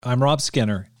I'm Rob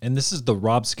Skinner, and this is the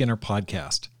Rob Skinner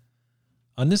Podcast.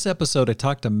 On this episode, I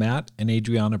talked to Matt and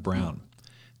Adriana Brown.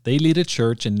 They lead a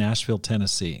church in Nashville,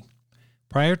 Tennessee.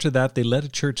 Prior to that, they led a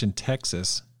church in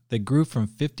Texas that grew from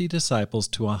 50 disciples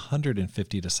to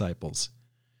 150 disciples.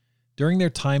 During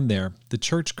their time there, the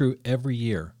church grew every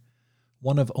year,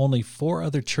 one of only 4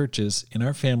 other churches in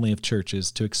our family of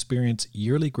churches to experience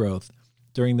yearly growth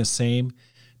during the same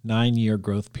 9-year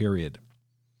growth period.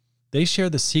 They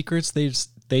share the secrets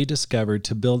they discovered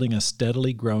to building a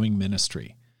steadily growing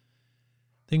ministry.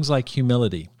 Things like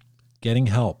humility, getting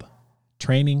help,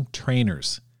 training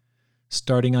trainers,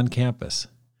 starting on campus,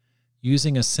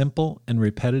 using a simple and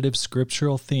repetitive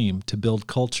scriptural theme to build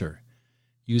culture,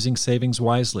 using savings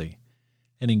wisely,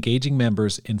 and engaging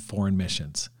members in foreign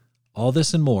missions. All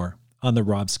this and more on the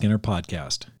Rob Skinner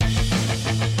Podcast.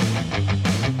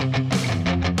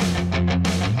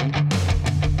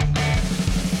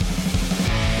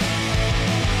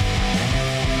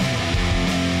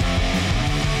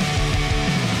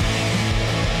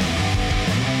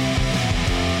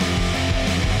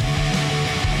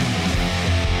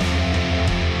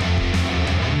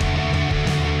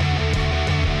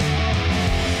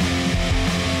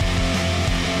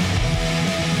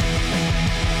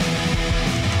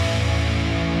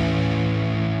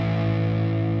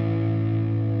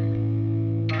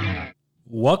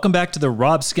 Welcome back to the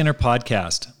Rob Skinner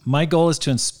Podcast. My goal is to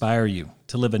inspire you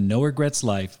to live a no-regrets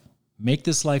life, make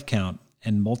this life count,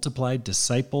 and multiply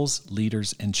disciples,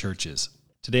 leaders, and churches.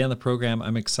 Today on the program,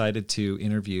 I'm excited to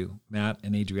interview Matt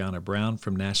and Adriana Brown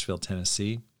from Nashville,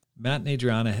 Tennessee. Matt and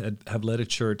Adriana have led a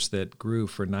church that grew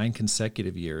for 9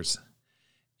 consecutive years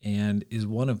and is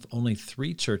one of only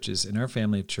 3 churches in our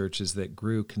family of churches that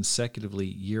grew consecutively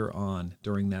year on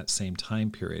during that same time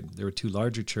period. There were 2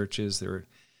 larger churches. There were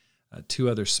 2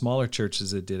 other smaller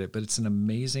churches that did it, but it's an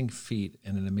amazing feat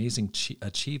and an amazing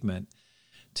achievement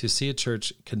to see a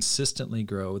church consistently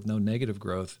grow with no negative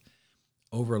growth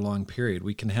over a long period.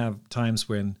 We can have times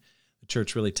when the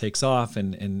church really takes off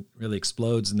and really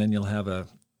explodes, and then you'll have a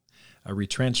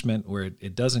retrenchment where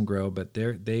it doesn't grow, but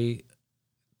they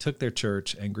took their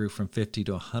church and grew from 50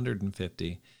 to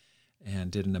 150 and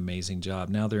did an amazing job.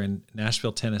 Now they're in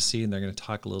Nashville, Tennessee, and they're going to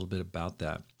talk a little bit about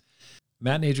that.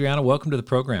 Matt and Adriana, welcome to the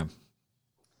program.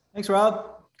 Thanks,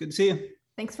 Rob. Good to see you.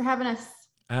 Thanks for having us.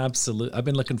 Absolutely. I've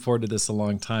been looking forward to this a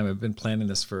long time. I've been planning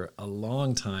this for a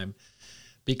long time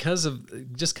because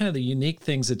of just kind of the unique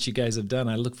things that you guys have done.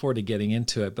 I look forward to getting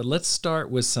into it. But let's start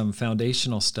with some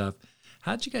foundational stuff.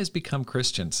 How did you guys become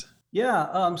Christians?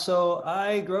 Yeah, so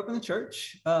I grew up in the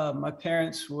church. My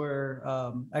parents were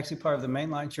actually part of the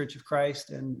Mainline Church of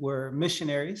Christ and were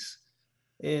missionaries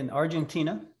in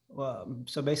Argentina.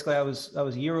 So basically, I was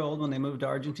a year old when they moved to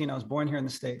Argentina. I was born here in the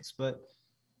States, but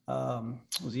I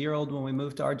was a year old when we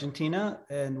moved to Argentina,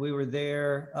 and we were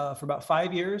there for about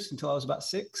 5 years until I was about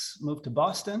 6. Moved to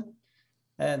Boston,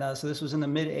 and so this was in the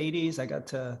mid '80s. I got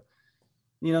to,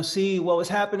 see what was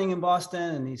happening in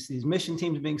Boston and these mission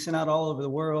teams being sent out all over the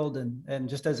world. And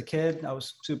just as a kid, I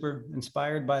was super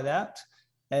inspired by that.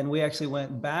 And we actually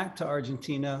went back to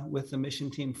Argentina with the mission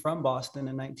team from Boston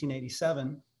in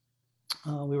 1987.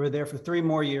 We were there for 3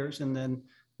 more years, and then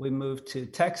we moved to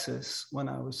Texas when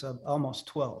I was almost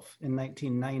 12 in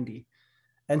 1990.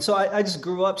 And so I just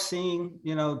grew up seeing,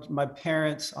 my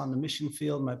parents on the mission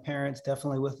field, my parents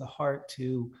definitely with the heart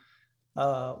to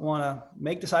want to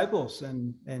make disciples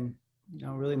and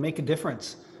really make a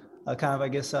difference. Kind of, I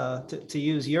guess, to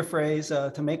use your phrase,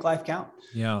 to make life count.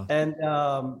 Yeah. And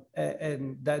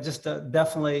that just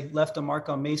definitely left a mark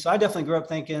on me. So I definitely grew up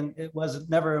thinking it was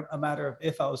never a matter of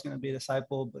if I was going to be a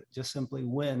disciple, but just simply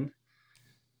when.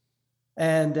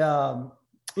 And, kind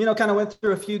of went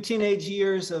through a few teenage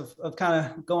years of kind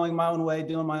of going my own way,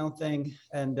 doing my own thing,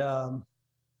 and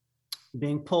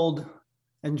being pulled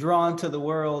and drawn to the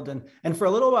world. And for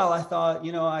a little while, I thought,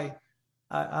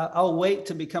 I'll wait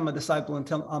to become a disciple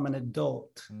until I'm an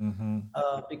adult,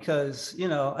 because,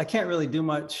 I can't really do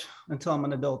much until I'm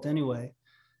an adult anyway.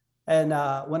 And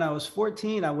when I was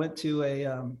 14, I went to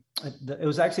it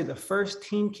was actually the first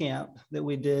teen camp that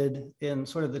we did in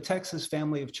sort of the Texas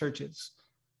family of churches.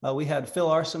 We had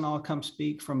Phil Arsenal come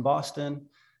speak from Boston.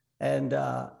 And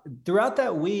throughout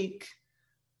that week,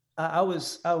 I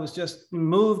was just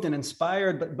moved and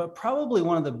inspired, but probably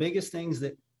one of the biggest things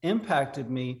that impacted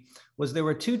me was there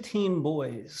were 2 teen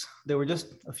boys. They were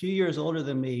just a few years older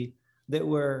than me that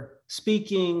were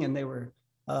speaking, and they were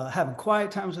having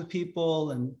quiet times with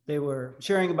people, and they were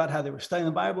sharing about how they were studying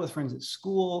the Bible with friends at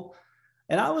school.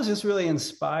 And I was just really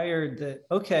inspired that,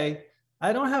 okay,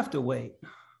 I don't have to wait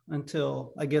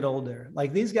until I get older.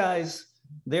 Like these guys,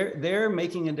 they're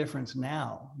making a difference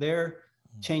now. They're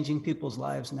changing people's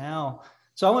lives now.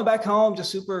 So I went back home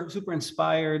just super, super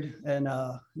inspired and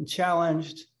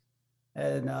challenged,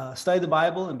 and studied the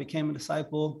Bible and became a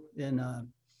disciple in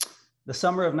the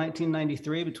summer of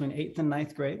 1993 between 8th and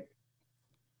 9th grade.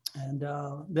 And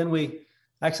then we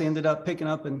actually ended up picking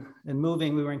up and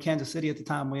moving. We were in Kansas City at the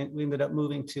time. We ended up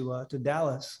moving to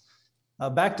Dallas,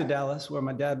 back to Dallas, where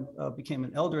my dad became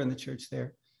an elder in the church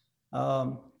there.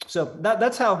 So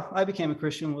that's how I became a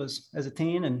Christian, was as a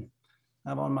teen, and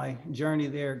I'm on my journey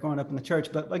there growing up in the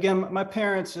church. But again, my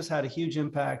parents just had a huge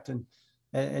impact,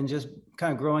 and just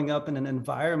kind of growing up in an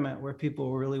environment where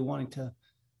people were really wanting to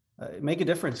make a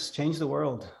difference, change the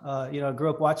world. I grew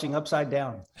up watching Upside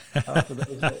Down, for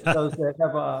those that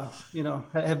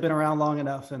have, have been around long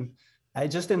enough. And it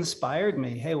just inspired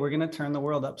me. Hey, we're going to turn the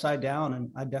world upside down.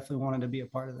 And I definitely wanted to be a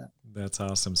part of that. That's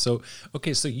awesome. So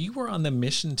you were on the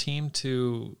mission team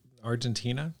to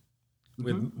Argentina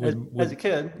as a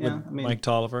kid. Yeah. Mike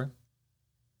Tolliver.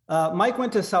 Mike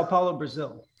went to Sao Paulo,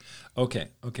 Brazil. Okay.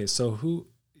 So who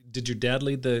did your dad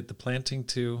lead the planting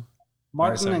to?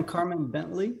 Martin and Carmen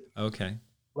Bentley. Okay.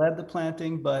 Led the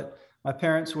planting, but my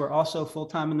parents were also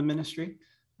full-time in the ministry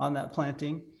on that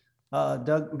planting.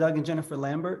 Doug and Jennifer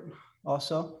Lambert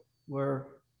also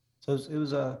were, so it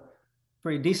was a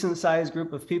pretty decent sized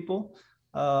group of people.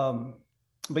 But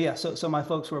yeah, so my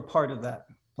folks were a part of that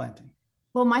planting.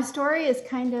 Well, my story is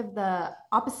kind of the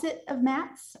opposite of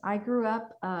Matt's. I grew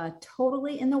up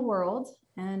totally in the world,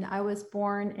 and I was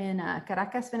born in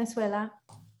Caracas, Venezuela.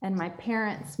 And my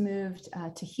parents moved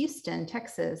to Houston,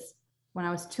 Texas, when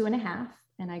I was 2.5,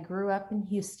 and I grew up in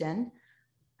Houston.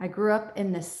 I grew up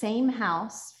in the same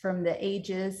house from the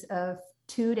ages of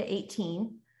 2 to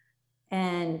 18.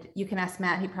 And you can ask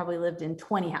Matt, he probably lived in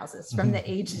 20 houses from the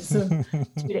ages of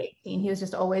 2 to 18. He was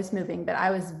just always moving, but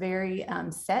I was very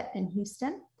set in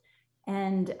Houston.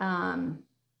 And, I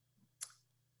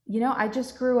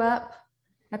just grew up,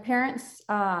 my parents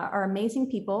are amazing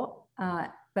people,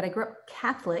 but I grew up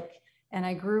Catholic, and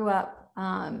I grew up,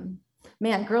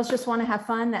 Girls Just Want to Have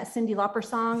Fun, that Cyndi Lauper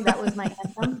song, that was my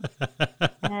anthem.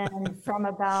 And from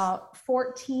about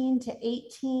 14 to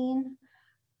 18,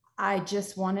 I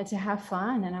just wanted to have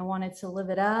fun, and I wanted to live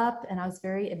it up. And I was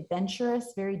very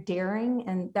adventurous, very daring.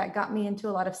 And that got me into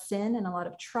a lot of sin and a lot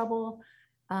of trouble,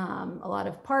 a lot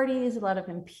of parties, a lot of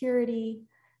impurity.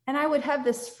 And I would have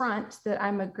this front that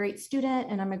I'm a great student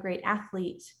and I'm a great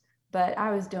athlete, but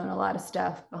I was doing a lot of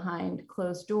stuff behind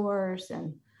closed doors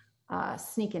and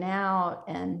sneaking out.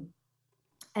 And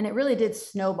it really did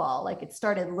snowball. Like, it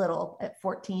started little at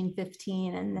 14,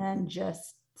 15, and then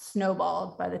just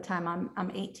snowballed by the time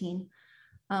I'm 18.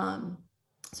 So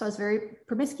I was very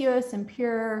promiscuous,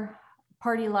 impure,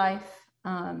 party life.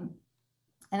 And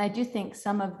I do think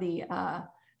some of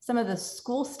the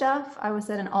school stuff, I was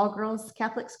at an all-girls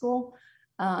Catholic school.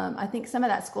 I think some of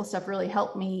that school stuff really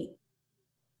helped me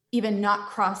even not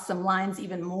cross some lines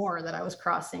even more that I was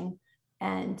crossing.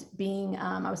 And being,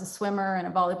 I was a swimmer and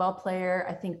a volleyball player,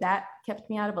 I think that kept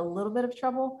me out of a little bit of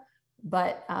trouble.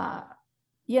 But,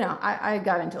 I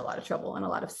got into a lot of trouble and a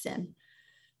lot of sin.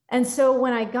 And so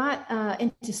when I got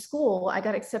into school, I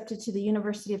got accepted to the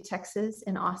University of Texas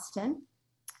in Austin.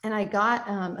 And I got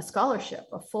a scholarship,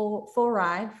 a full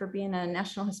ride for being a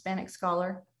National Hispanic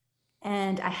Scholar.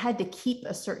 And I had to keep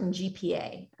a certain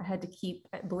GPA. I had to keep,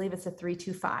 I believe it's a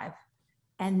 3.25.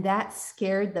 And that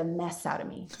scared the mess out of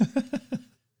me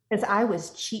because I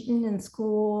was cheating in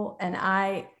school and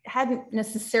I hadn't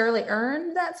necessarily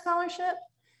earned that scholarship.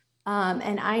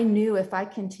 And I knew if I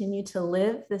continued to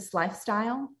live this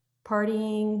lifestyle,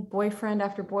 partying, boyfriend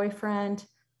after boyfriend,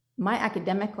 my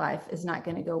academic life is not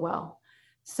going to go well.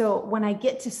 So when I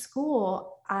get to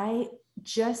school, I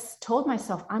just told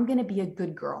myself, I'm going to be a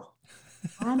good girl.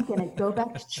 I'm going to go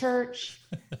back to church.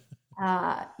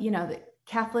 The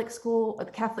Catholic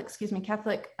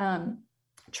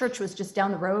church was just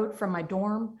down the road from my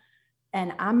dorm.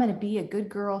 And I'm going to be a good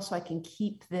girl so I can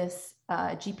keep this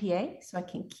GPA, so I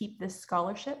can keep this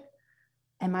scholarship.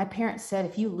 And my parents said,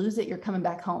 if you lose it, you're coming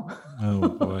back home. Oh,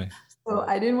 boy. So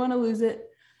I didn't want to lose it.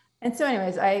 And so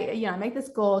anyways, I make this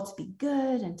goal to be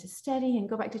good and to study and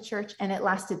go back to church. And it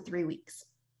lasted 3 weeks.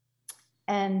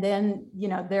 And then,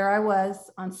 there I was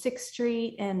on 6th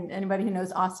Street, and anybody who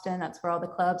knows Austin, that's where all the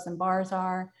clubs and bars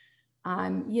are.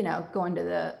 I'm, going to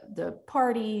the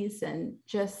parties and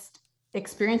just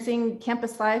experiencing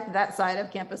campus life, that side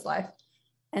of campus life.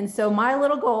 And so my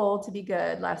little goal to be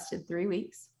good lasted 3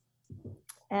 weeks.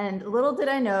 And little did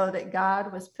I know that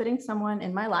God was putting someone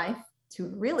in my life to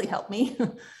really help me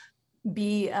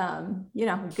be,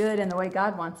 good in the way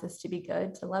God wants us to be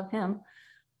good, to love him.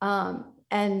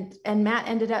 And Matt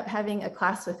ended up having a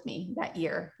class with me that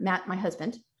year, Matt, my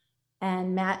husband,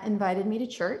 and Matt invited me to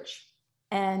church.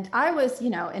 And I was,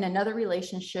 in another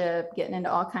relationship, getting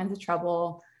into all kinds of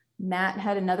trouble. Matt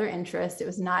had another interest. It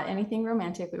was not anything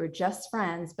romantic. We were just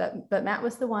friends, but Matt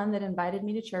was the one that invited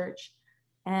me to church.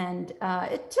 And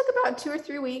it took about 2 or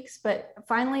 3 weeks, but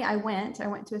finally I went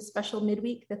to a special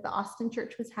midweek that the Austin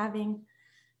church was having.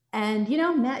 And,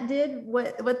 Matt did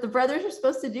what the brothers are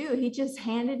supposed to do. He just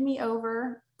handed me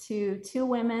over to 2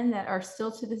 women that are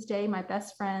still to this day my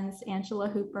best friends, Angela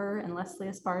Hooper and Leslie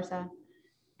Esparza.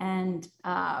 And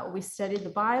we studied the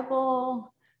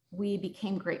Bible. We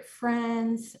became great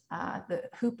friends. The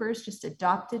Hoopers just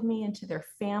adopted me into their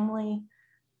family.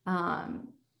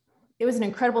 It was an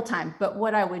incredible time. But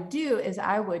what I would do is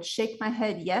I would shake my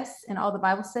head yes in all the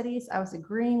Bible studies. I was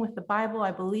agreeing with the Bible.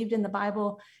 I believed in the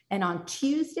Bible. And on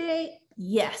Tuesday,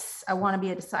 yes, I want to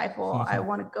be a disciple. I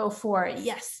want to go for it.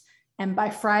 Yes. And by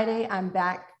Friday, I'm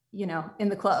back, in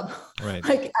the club. Right.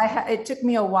 It took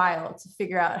me a while to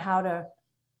figure out how to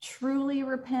truly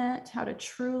repent, how to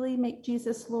truly make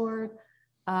Jesus Lord.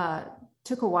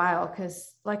 Took a while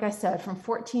because, like I said, from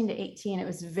 14 to 18, it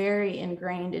was very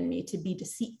ingrained in me to be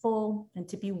deceitful and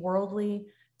to be worldly,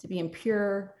 to be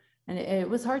impure. And it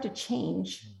was hard to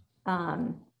change.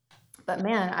 But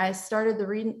man, I started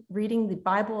reading the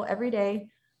Bible every day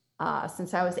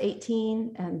since I was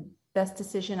 18. And best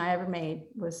decision I ever made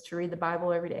was to read the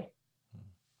Bible every day.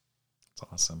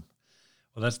 That's awesome.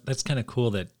 Well, that's kind of cool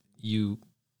that you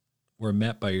were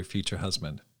met by your future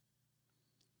husband.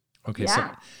 Okay.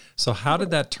 Yeah. So how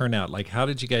did that turn out? Like, how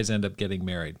did you guys end up getting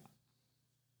married?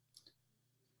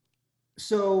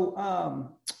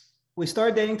 So we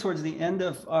started dating towards the end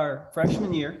of our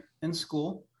freshman year in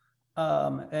school.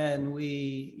 And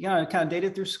we, kind of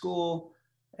dated through school,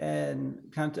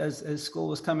 and kind of as school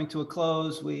was coming to a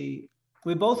close, we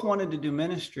both wanted to do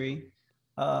ministry.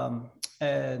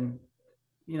 And,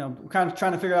 kind of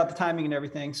trying to figure out the timing and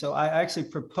everything. So I actually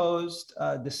proposed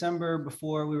December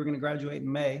before we were going to graduate in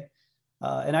May.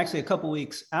 And actually a couple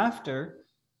weeks after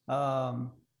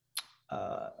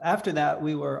that,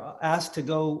 we were asked to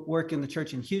go work in the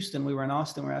church in Houston. We were in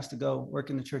Austin. We were asked to go work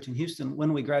in the church in Houston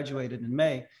when we graduated in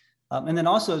May. And then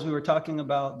also, as we were talking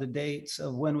about the dates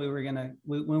of when we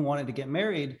wanted to get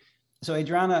married. So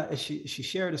Adriana, she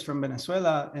shared, is from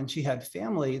Venezuela, and she had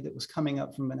family that was coming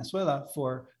up from Venezuela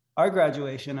for our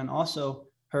graduation. And also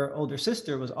her older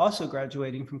sister was also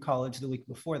graduating from college the week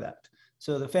before that.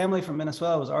 So the family from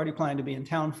Venezuela was already planning to be in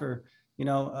town for,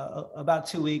 about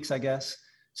 2 weeks, I guess.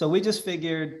 So we just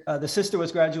figured the sister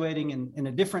was graduating in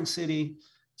a different city.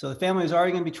 So the family was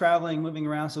already going to be traveling, moving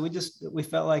around. So we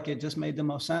felt like it just made the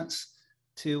most sense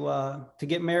to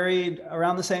get married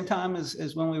around the same time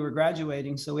as when we were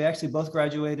graduating. So we actually both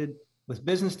graduated with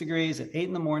business degrees at 8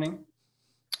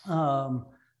 a.m.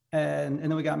 And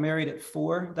then we got married at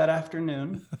 4 that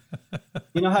afternoon.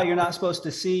 You know how you're not supposed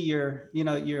to see your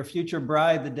future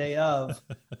bride the day of.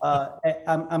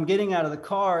 I'm getting out of the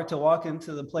car to walk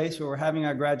into the place where we're having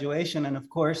our graduation. And of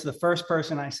course, the first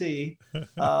person I see,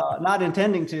 not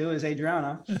intending to, is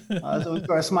Adriana. So we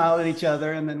sort of smiled at each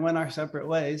other and then went our separate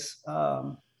ways.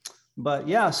 But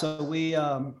yeah, so we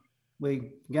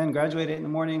again graduated in the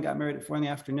morning, got married at 4 in the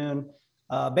afternoon,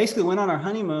 basically went on our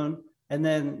honeymoon. And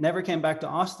then never came back to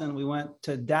Austin. We went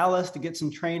to Dallas to get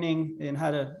some training in how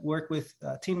to work with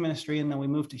teen ministry. And then we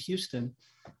moved to Houston.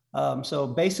 So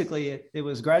basically it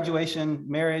was graduation,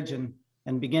 marriage, and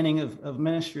beginning of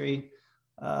ministry,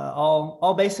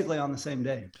 all basically on the same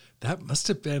day. That must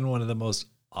have been one of the most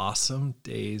awesome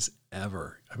days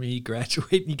ever. I mean, you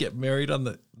graduate and you get married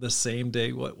on the same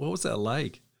day. What was that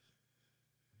like?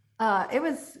 It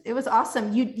was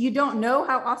awesome. You don't know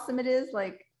how awesome it is.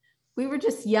 Like, we were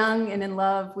just young and in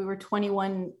love. We were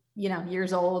 21,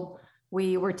 years old.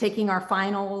 We were taking our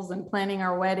finals and planning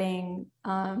our wedding.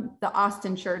 The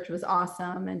Austin church was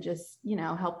awesome and just,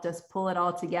 helped us pull it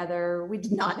all together. We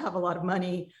did not have a lot of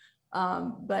money,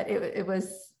 but it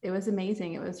was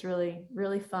amazing. It was really,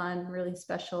 really fun, really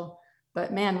special.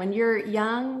 But man, when you're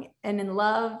young and in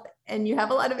love and you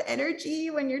have a lot of energy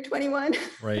when you're 21,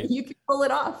 right, you can pull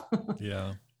it off.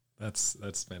 Yeah,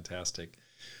 that's fantastic.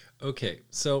 Okay,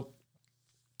 so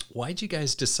why'd you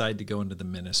guys decide to go into the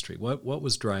ministry? What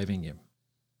was driving you?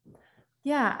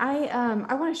 Yeah,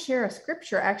 I want to share a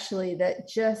scripture actually that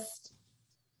just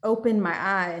opened my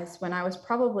eyes when I was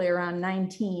probably around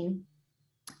 19.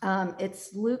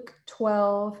 It's Luke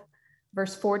 12,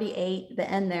 verse 48, the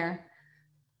end there.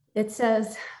 It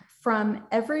says, "From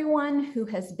everyone who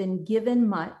has been given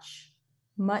much,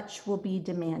 much will be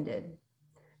demanded.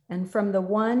 And from the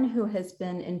one who has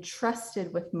been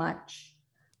entrusted with much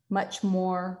much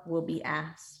more will be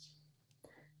asked.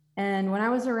 And when I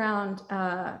was around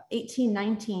 18,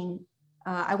 19,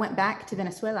 I went back to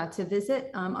Venezuela to visit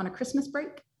on a Christmas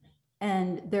break.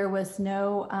 And there was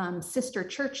no sister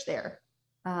church there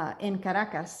in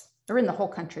Caracas, or in the whole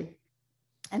country.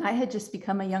 And I had just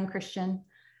become a young Christian.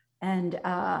 And,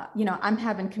 I'm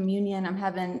having communion. I'm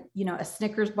having, a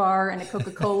Snickers bar and a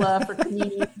Coca-Cola for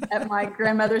communion at my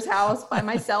grandmother's house by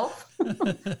myself.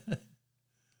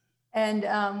 And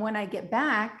when I get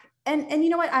back, and you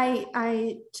know what,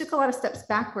 I took a lot of steps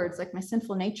backwards. Like, my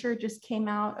sinful nature just came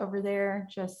out over there,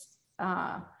 just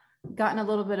gotten a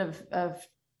little bit of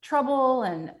trouble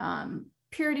and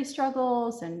purity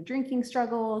struggles and drinking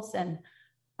struggles. And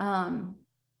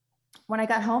when I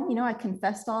got home, I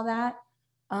confessed all that.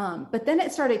 But then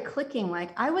it started clicking,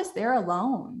 like I was there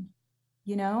alone.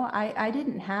 I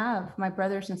didn't have my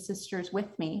brothers and sisters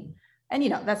with me. And,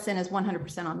 that sin is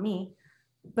 100% on me.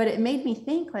 But it made me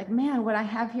think, like, man, what I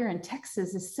have here in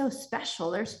Texas is so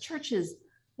special. There's churches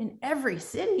in every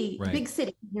city, right. Big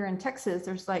city here in Texas.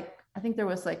 There's I think there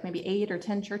was maybe 8 or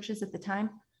 10 churches at the time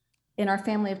in our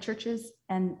family of churches.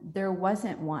 And there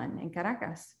wasn't one in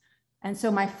Caracas. And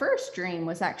so my first dream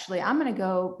was actually, I'm going to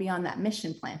go be on that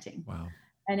mission planting. Wow.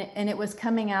 And it was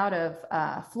coming out of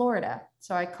Florida.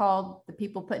 So I called the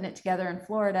people putting it together in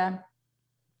Florida.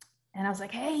 And I was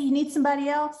like, hey, you need somebody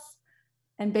else?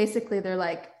 And basically they're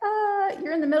like,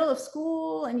 you're in the middle of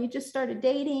school and you just started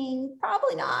dating.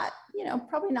 Probably not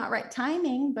right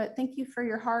timing, but thank you for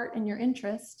your heart and your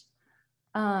interest.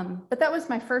 But that was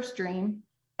my first dream.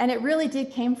 And it really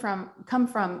did come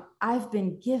from, I've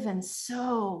been given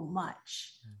so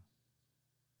much.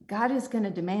 God is going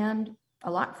to demand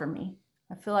a lot from me.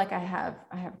 I feel like I have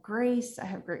grace. I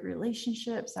have great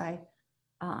relationships. I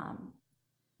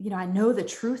know the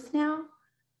truth now.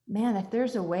 Man, if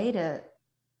there's a way to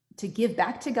give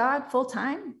back to God full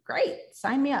time, great,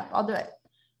 sign me up. I'll do it.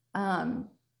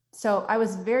 So I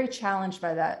was very challenged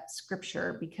by that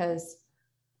scripture because,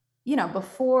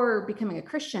 before becoming a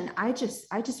Christian, I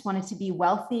just wanted to be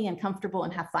wealthy and comfortable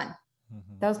and have fun.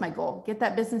 Mm-hmm. That was my goal. Get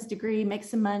that business degree, make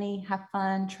some money, have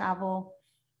fun, travel,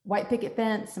 white picket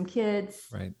fence, some kids,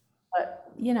 right? But,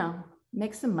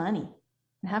 make some money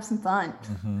and have some fun.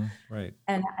 Mm-hmm. Right.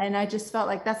 And I just felt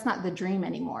like that's not the dream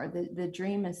anymore. The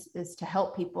dream is to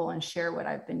help people and share what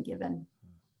I've been given.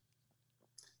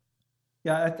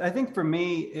 Yeah, I think for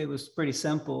me, it was pretty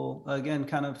simple. Again,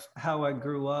 kind of how I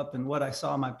grew up and what I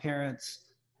saw my parents.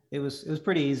 It was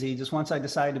pretty easy. Just once I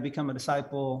decided to become a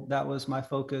disciple, that was my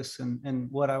focus and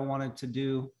what I wanted to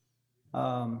do.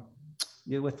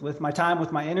 With my time,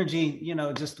 with my energy,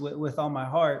 just with all my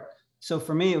heart. So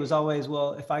for me, it was always,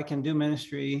 well, if I can do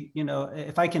ministry,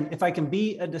 if I can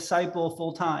be a disciple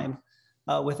full time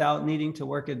without needing to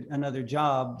work another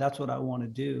job, that's what I want to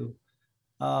do.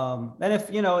 And if,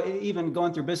 even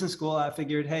going through business school, I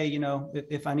figured, hey,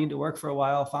 if I need to work for a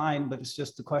while, fine. But it's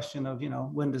just the question of,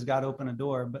 when does God open a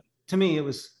door? But to me,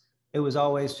 it was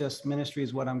always just ministry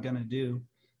is what I'm going to do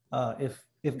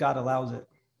if God allows it.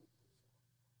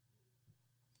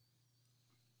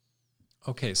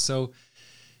 Okay, so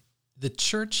the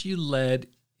church you led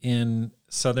in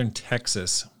Southern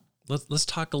Texas, let's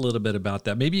talk a little bit about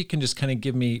that. Maybe you can just kind of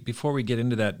give me, before we get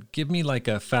into that, give me like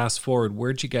a fast forward.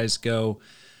 Where'd you guys go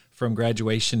from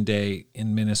graduation day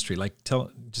in ministry?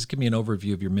 Just give me an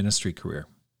overview of your ministry career.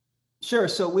 Sure.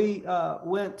 So we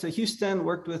went to Houston,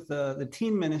 worked with the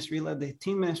teen ministry, led the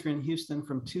teen ministry in Houston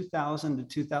from 2000 to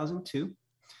 2002.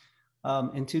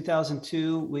 In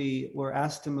 2002, we were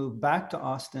asked to move back to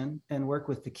Austin and work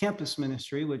with the campus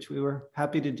ministry, which we were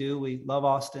happy to do. We love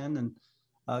Austin and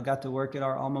got to work at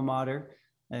our alma mater.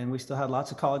 And we still had lots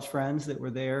of college friends that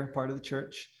were there, part of the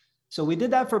church. So we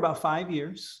did that for about 5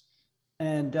 years.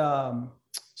 And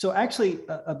so actually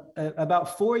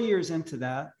about 4 years into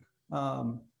that,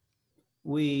 our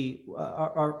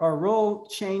role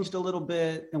changed a little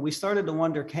bit and we started to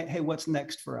wonder, hey, what's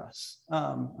next for us?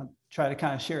 I'll try to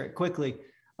kind of share it quickly.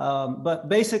 But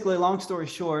basically, long story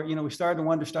short, we started to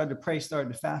wonder, started to pray,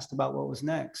 started to fast about what was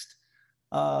next.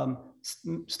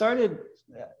 Started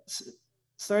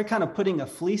kind of putting a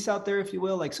fleece out there, if you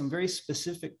will, like some very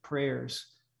specific prayers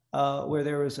where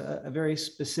there was a very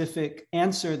specific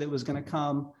answer that was going to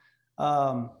come.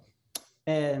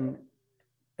 And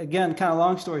again, kind of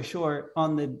long story short,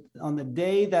 on the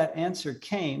day that answer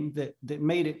came, that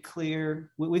made it clear,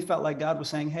 we felt like God was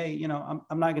saying, hey,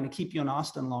 I'm not going to keep you in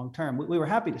Austin long term. We were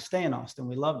happy to stay in Austin.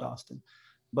 We loved Austin,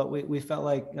 but we felt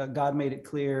like God made it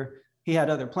clear he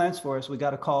had other plans for us. We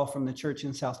got a call from the church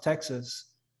in South Texas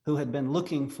who had been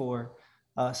looking for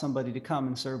somebody to come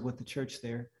and serve with the church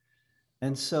there.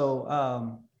 And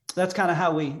so that's kind of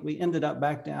how we ended up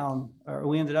back down, or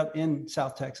we ended up in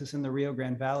South Texas in the Rio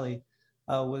Grande Valley,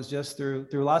 was just through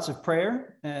lots of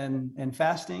prayer and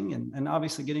fasting and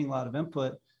obviously getting a lot of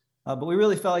input. But we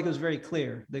really felt like it was very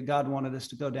clear that God wanted us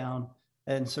to go down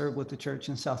and serve with the church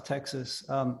in South Texas.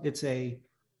 It's a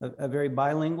very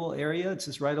bilingual area. It's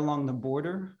just right along the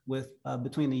border with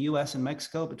between the U.S. and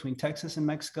Mexico, between Texas and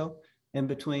Mexico, and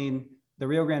between the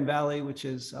Rio Grande Valley, which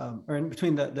is, or in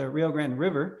between the Rio Grande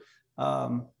River,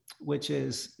 which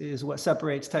is what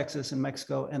separates Texas and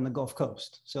Mexico and the Gulf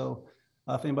Coast. So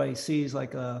if anybody sees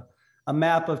like a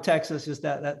map of Texas, is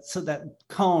that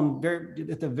cone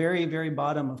at the very, very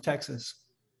bottom of Texas.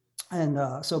 And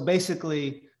so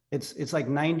basically it's like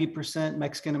 90%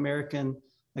 Mexican American,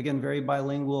 again, very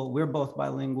bilingual. We're both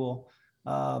bilingual.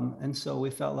 And so we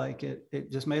felt like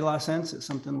it just made a lot of sense. It's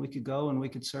something we could go and we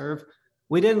could serve.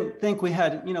 We didn't think we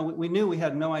had, we knew we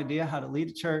had no idea how to lead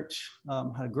a church,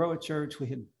 how to grow a church. We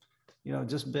had,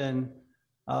 just been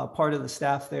part of the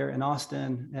staff there in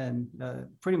Austin and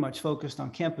pretty much focused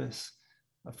on campus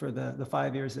for the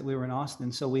 5 years that we were in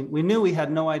Austin. So we knew we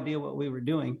had no idea what we were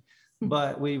doing,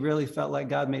 but we really felt like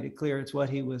God made it clear it's what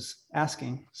he was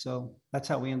asking. So that's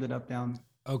how we ended up down.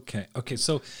 Okay.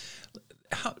 So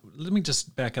let me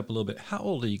just back up a little bit. How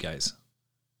old are you guys?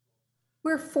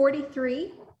 We're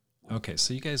 43. Okay,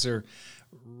 so you guys are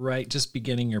just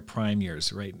beginning your prime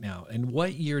years right now. And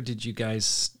what year did you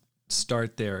guys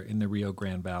start there in the Rio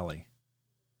Grande Valley?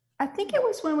 I think it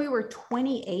was when we were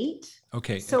 28.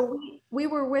 Okay. So we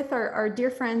were with our dear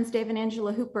friends, Dave and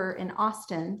Angela Hooper in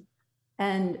Austin.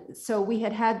 And so we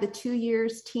had the 2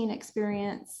 years teen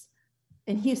experience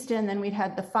in Houston. Then we'd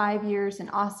had the 5 years in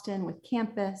Austin with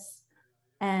campus.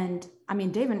 And I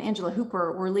mean, Dave and Angela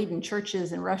Hooper were leading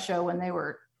churches in Russia when they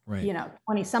were, right,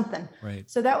 20 something. Right.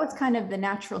 So that was kind of the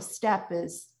natural step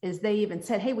is they even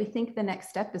said, hey, we think the next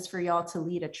step is for y'all to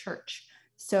lead a church.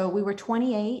 So we were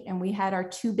 28 and we had our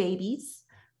 2 babies.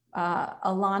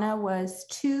 Alana was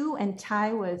 2 and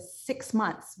Ty was 6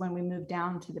 months when we moved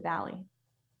down to the Valley.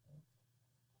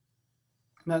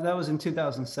 No, that was in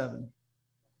 2007.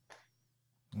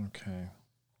 Okay.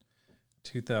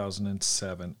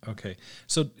 2007. Okay.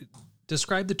 So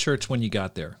describe the church when you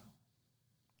got there.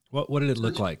 What did it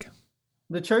look like?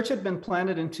 The church had been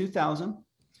planted in 2000.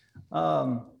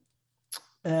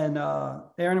 And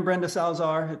Aaron and Brenda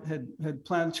Salazar had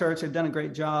planted the church, had done a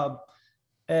great job.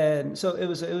 And so it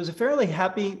was a fairly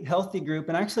happy, healthy group.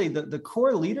 And actually the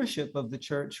core leadership of the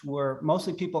church were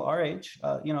mostly people our age,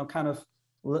 kind of,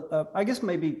 I guess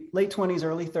maybe late 20s,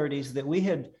 early 30s, that we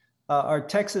had, our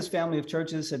Texas family of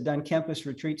churches had done campus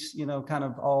retreats, kind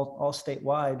of all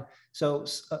statewide. So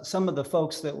some of the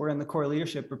folks that were in the core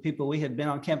leadership were people we had been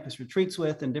on campus retreats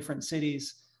with in different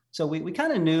cities. So we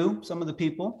kind of knew some of the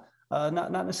people,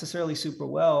 not necessarily super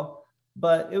well,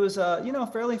 but it was a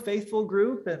fairly faithful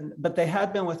group. But they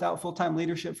had been without full-time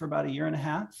leadership for about 1.5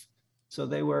 years. So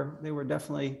they were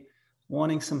definitely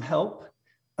wanting some help.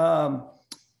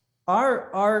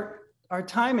 Our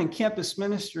time in campus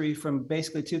ministry from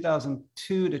basically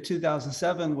 2002 to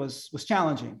 2007 was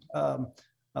challenging.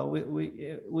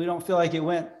 We don't feel like it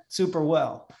went super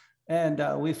well, and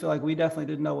we feel like we definitely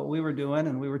didn't know what we were doing,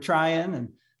 and we were trying and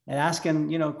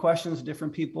asking questions to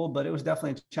different people, but it was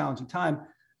definitely a challenging time.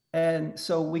 And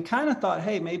so we kind of thought,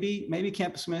 hey, maybe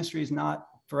campus ministry is not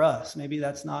for us. Maybe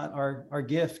that's not our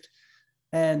gift.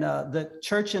 And the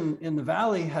church in the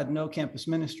Valley had no campus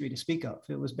ministry to speak of.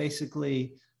 It was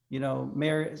basically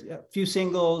a few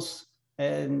singles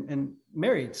and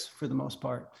marrieds for the most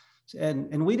part.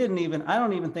 And we I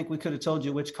don't even think we could have told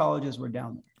you which colleges were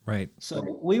down there. Right.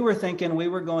 So we were thinking we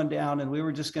were going down and we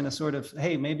were just going to sort of,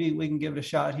 hey, maybe we can give it a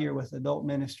shot here with adult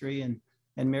ministry and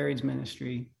marrieds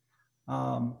ministry.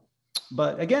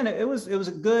 But again, it was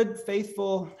a good,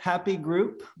 faithful, happy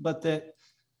group, but that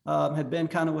had been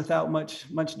kind of without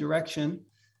much direction.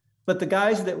 But the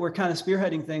guys that were kind of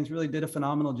spearheading things really did a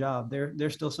phenomenal job. They're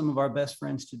still some of our best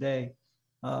friends today.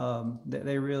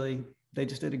 They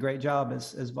just did a great job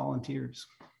as volunteers.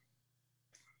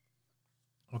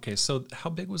 Okay, so how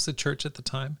big was the church at the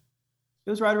time? It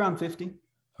was right around 50.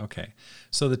 Okay,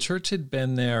 so the church had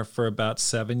been there for about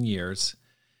 7 years.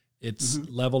 It's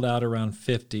leveled out around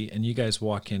 50, and you guys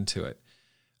walk into it.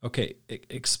 Okay,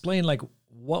 explain,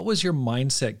 what was your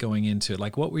mindset going into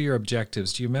it? What were your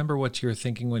objectives? Do you remember what you were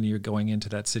thinking when you were going into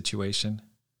that situation?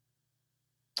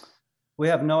 We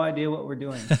have no idea what we're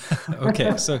doing.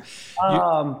 Okay, so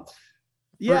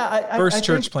first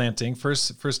church planting,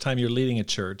 first time you're leading a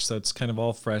church, so it's kind of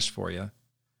all fresh for you.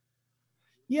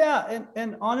 Yeah,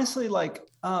 and honestly,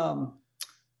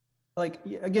 like,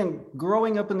 again,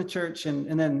 growing up in the church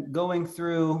and then going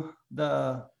through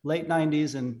the late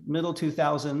 90s and middle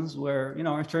 2000s where,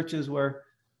 our churches were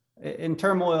in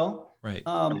turmoil. Right.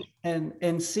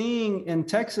 And seeing in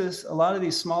Texas, a lot of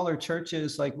these smaller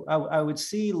churches, like I would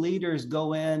see leaders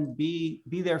go in, be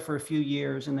there for a few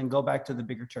years and then go back to the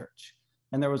bigger church.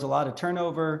 And there was a lot of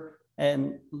turnover.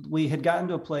 And we had gotten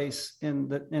to a place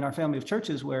in our family of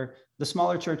churches where the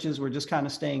smaller churches were just kind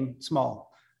of staying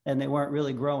small and they weren't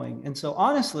really growing. And so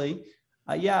honestly,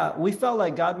 we felt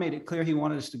like God made it clear he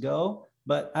wanted us to go,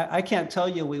 but I can't tell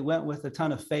you we went with a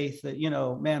ton of faith that,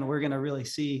 man, we're going to really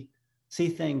see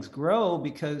things grow,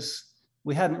 because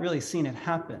we hadn't really seen it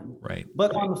happen. Right.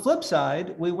 But on the flip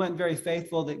side, we went very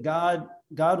faithful that God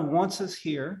wants us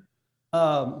here.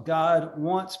 God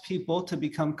wants people to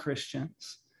become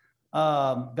Christians.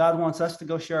 God wants us to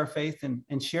go share our faith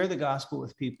and share the gospel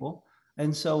with people.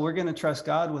 And so we're going to trust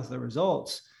God with the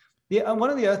results. One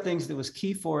of the other things that was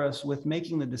key for us with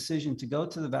making the decision to go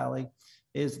to the Valley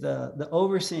is the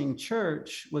overseeing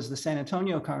church was the San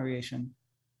Antonio congregation.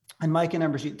 And Mike and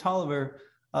Amberjeet Tolliver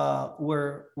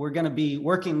were going to be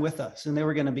working with us, and they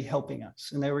were going to be helping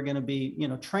us, and they were going to be,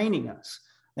 training us.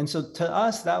 And so to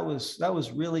us, that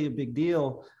was really a big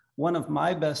deal. One of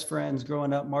my best friends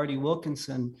growing up, Marty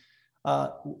Wilkinson,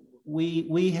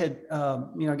 we had,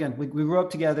 again, we grew up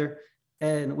together,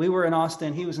 and we were in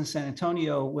Austin. He was in San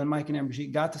Antonio when Mike and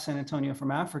Amberjeet got to San Antonio from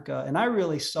Africa. And I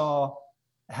really saw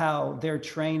how their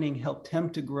training helped him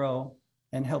to grow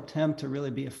and helped him to really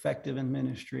be effective in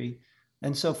ministry.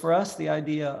 And so for us, the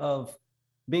idea of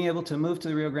being able to move to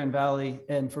the Rio Grande Valley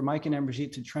and for Mike and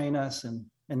Amberjeet to train us and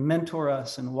mentor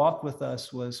us and walk with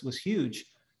us was huge.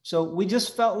 So we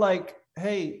just felt like,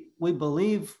 hey, we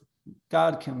believe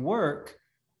God can work.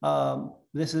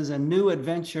 This is a new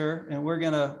adventure, and we're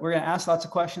gonna ask lots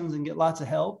of questions and get lots of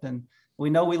help. And we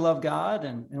know we love God,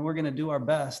 and we're gonna do our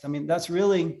best. I mean, that's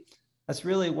really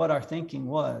what our thinking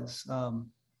was.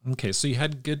 Okay, so you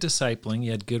had good discipling, you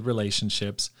had good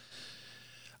relationships.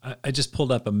 I just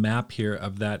pulled up a map here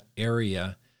of that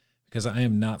area because I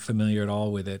am not familiar at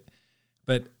all with it.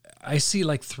 But I see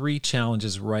like 3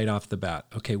 challenges right off the bat.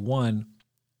 Okay, one,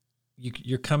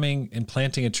 you're coming and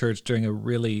planting a church during a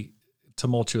really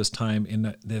tumultuous time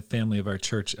in the family of our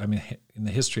church. I mean, in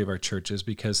the history of our churches,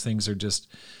 because things are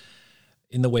just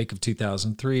in the wake of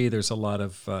 2003. There's a lot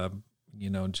of,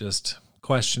 just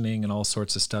questioning and all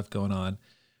sorts of stuff going on.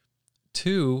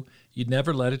 2, you'd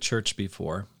never led a church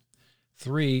before.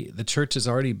 3, the church has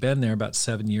already been there about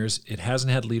 7 years. It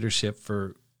hasn't had leadership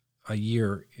for a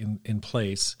year in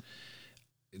place.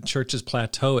 Churches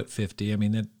plateau at 50. I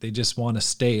mean, they just want to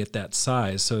stay at that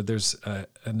size. So there's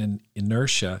an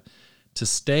inertia to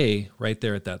stay right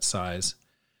there at that size.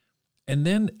 And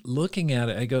then looking at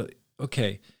it, I go,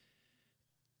 okay,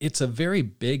 it's a very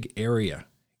big area.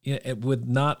 With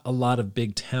not a lot of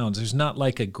big towns. There's not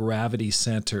like a gravity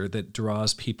center that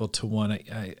draws people to one.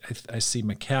 I see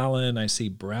McAllen, I see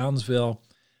Brownsville,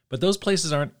 but those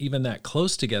places aren't even that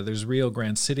close together. There's Rio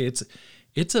Grande City.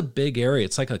 It's a big area.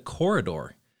 It's like a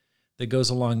corridor that goes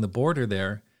along the border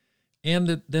there.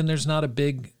 And then there's not a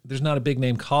big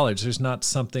name college. There's not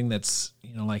something that's,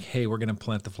 like, hey, we're going to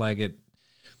plant the flag at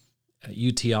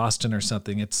UT Austin or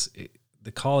something.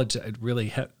 The college, I really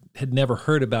had never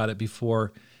heard about it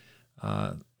before.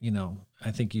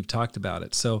 I think you've talked about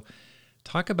it. So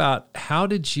talk about how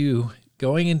did you,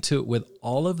 going into it with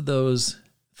all of those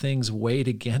things weighed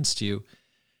against you,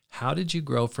 how did you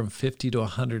grow from 50 to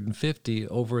 150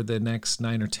 over the next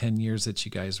 9 or 10 years that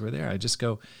you guys were there? I just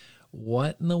go,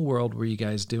 what in the world were you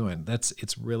guys doing?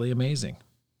 It's really amazing.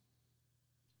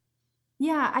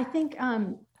 Yeah, I think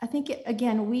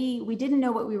again, we didn't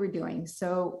know what we were doing.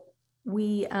 So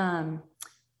we,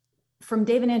 from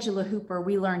Dave and Angela Hooper,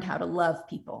 we learned how to love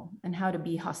people and how to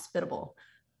be hospitable.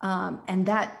 And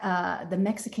that the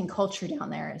Mexican culture down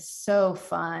there is so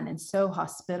fun and so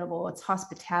hospitable. It's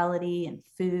hospitality and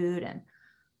food. And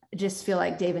I just feel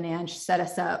like Dave and Ange set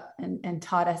us up and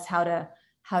taught us how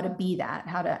to be that,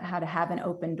 how to have an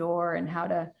open door and how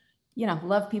to,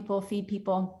 love people, feed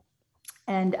people.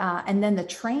 And then the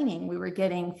training we were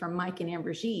getting from Mike and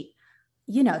Amberjeet,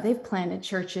 they've planted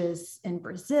churches in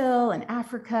Brazil and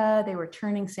Africa. They were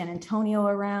turning San Antonio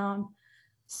around.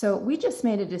 So we just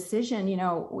made a decision,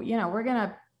 we're going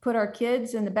to put our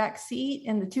kids in the back seat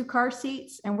in the 2 car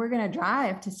seats, and we're going to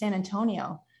drive to San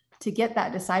Antonio to get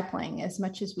that discipling as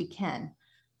much as we can.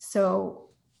 So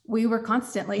we were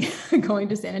constantly going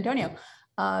to San Antonio,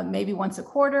 maybe once a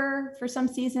quarter for some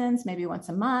seasons, maybe once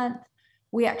a month.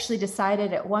 We actually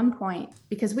decided at one point,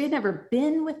 because we had never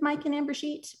been with Mike and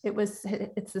Amberjeet,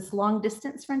 it's this long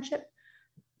distance friendship.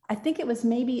 I think it was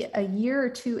maybe a year or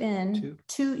two in,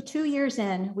 two years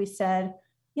in, we said,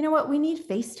 you know what, we need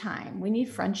FaceTime. We need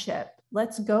friendship.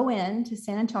 Let's go into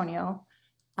San Antonio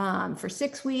for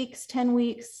 6 weeks, 10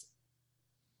 weeks.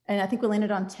 And I think we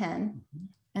landed on 10.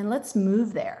 And let's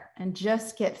move there and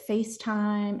just get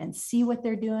FaceTime and see what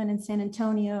they're doing in San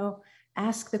Antonio,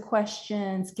 ask the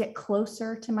questions, get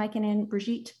closer to Mike and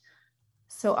Brigitte.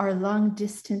 So our long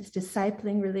distance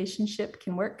discipling relationship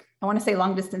can work. I want to say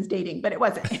long distance dating, but it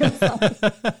wasn't. It was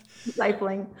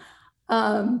discipling.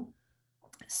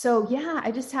 So yeah,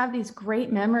 I just have these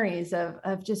great memories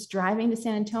of just driving to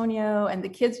San Antonio, and the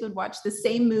kids would watch the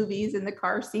same movies in the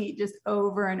car seat just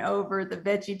over and over, the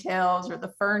Veggie Tales or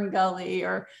the Fern Gully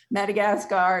or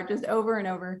Madagascar, just over and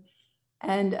over.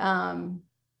 And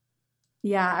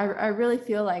yeah, I really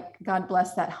feel like God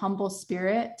bless that humble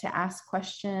spirit to ask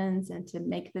questions and to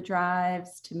make the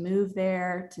drives, to move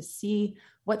there, to see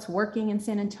what's working in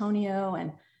San Antonio.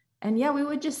 And yeah, we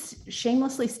would just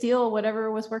shamelessly steal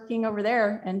whatever was working over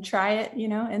there and try it,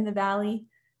 in the Valley.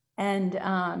 And,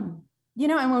 and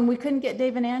when we couldn't get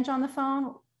Dave and Ange on the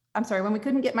phone, when we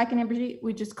couldn't get Mike and Brigitte,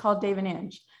 we just called Dave and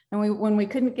Ange. And when we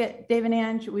couldn't get Dave and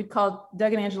Ange, we'd call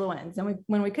Doug and Angela Wins. And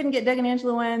when we couldn't get Doug and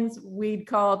Angela Wins, we'd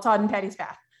call Todd and Patty's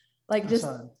Path.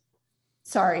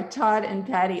 Todd and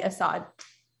Patty Assad.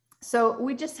 So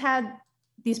we just had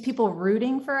these people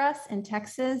rooting for us in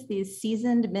Texas, these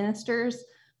seasoned ministers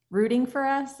rooting for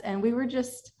us. And we were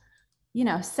just,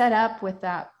 set up with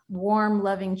that warm,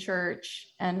 loving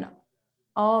church and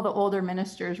all the older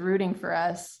ministers rooting for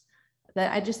us,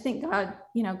 that I just think God,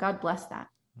 God bless that.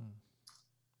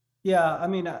 Yeah. I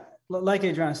mean, like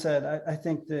Adriana said, I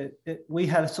think that we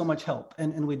had so much help,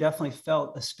 and we definitely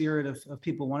felt a spirit of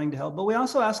people wanting to help, but we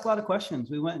also asked a lot of questions.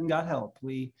 We went and got help.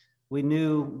 We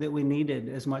knew that we needed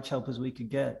as much help as we could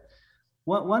get.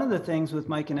 One of the things with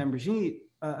Mike and Brigitte,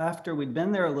 after we'd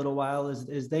been there a little while,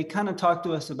 is they kind of talked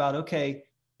to us about, okay,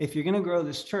 if you're going to grow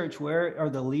this church, where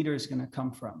are the leaders going to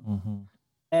come from? Mm-hmm.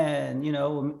 And,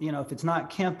 if it's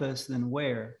not campus, then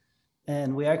where?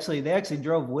 And they actually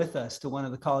drove with us to one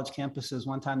of the college campuses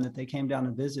one time that they came down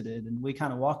and visited, and we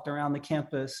kind of walked around the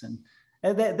campus, and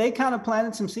they kind of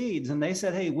planted some seeds, and they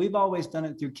said, hey, we've always done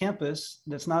it through campus.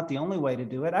 That's not the only way to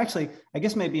do it. Actually, I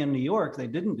guess maybe in New York, they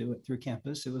didn't do it through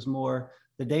campus. It was more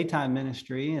the daytime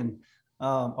ministry and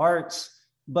arts,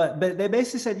 but they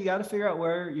basically said, you got to figure out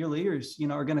where your leaders,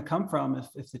 are going to come from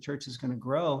if the church is going to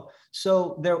grow.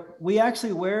 So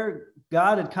where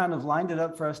God had kind of lined it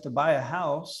up for us to buy a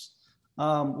house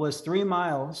was 3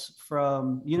 miles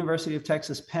from University of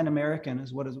Texas Penn American,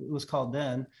 is what it was called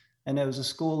then. And it was a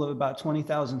school of about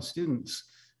 20,000 students.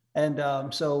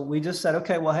 And so we just said,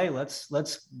 okay, well, hey,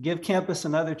 let's give campus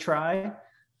another try.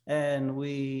 And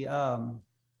we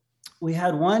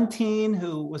had one teen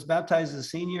who was baptized as a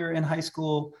senior in high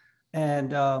school.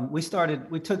 And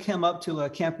we took him up to a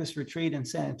campus retreat in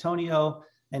San Antonio,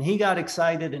 and he got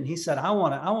excited and he said, I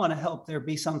want to help there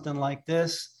be something like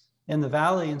this in the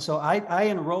Valley. And so I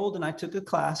enrolled and I took a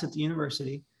class at the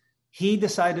university. He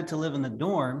decided to live in the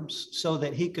dorms so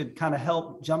that he could kind of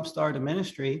help jumpstart a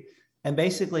ministry. And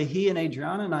basically he and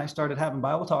Adriana and I started having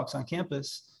Bible talks on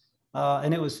campus.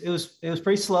 And it was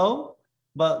pretty slow,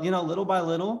 but little by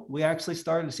little, we actually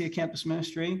started to see a campus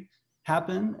ministry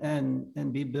happen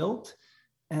and be built.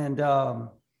 And I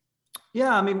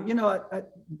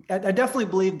definitely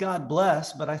believe God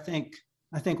bless, but I think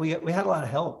we had a lot of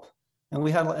help. And we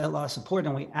had a lot of support,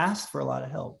 and we asked for a lot of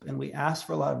help, and we asked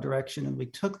for a lot of direction, and we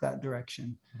took that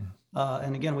direction.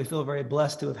 And again, we feel very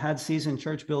blessed to have had seasoned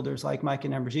church builders like Mike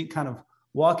and Brigitte kind of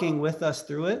walking with us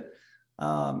through it.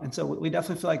 And so we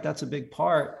definitely feel like that's a big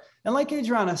part. And like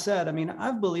Adriana said, I mean,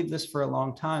 I've believed this for a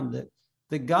long time,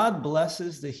 that God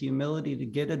blesses the humility to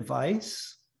get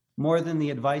advice more than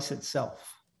the advice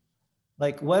itself.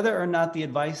 Like whether or not the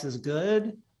advice is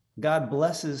good, God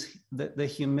blesses the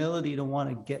humility to want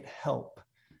to get help.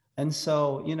 And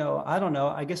so, I don't know,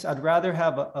 I guess I'd rather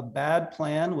have a bad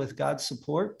plan with God's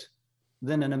support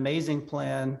than an amazing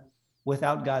plan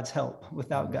without God's help,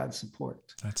 without God's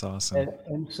support. That's awesome.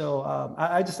 And so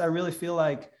I really feel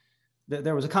like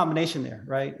there was a combination there,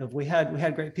 right? Of we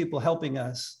had great people helping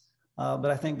us, but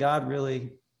I think God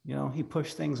really, he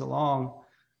pushed things along,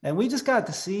 and we just got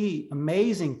to see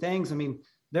amazing things. I mean,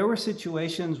 there were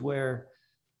situations where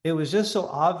it was just so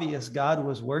obvious God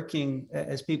was working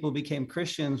as people became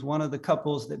Christians. One of the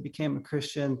couples that became a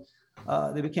Christian,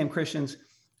 they became Christians.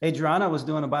 Adriana was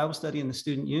doing a Bible study in the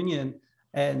student union,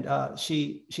 and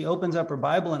she opens up her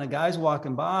Bible, and a guy's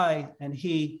walking by, and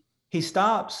he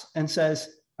stops and says,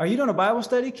 "Are you doing a Bible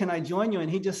study? Can I join you?"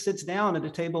 And he just sits down at a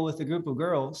table with a group of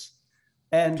girls.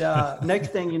 And next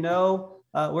thing you know,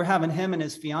 we're having him and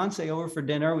his fiance over for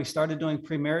dinner. We started doing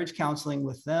pre-marriage counseling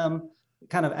with them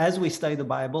kind of as we study the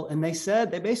Bible. And they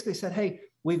basically said, hey,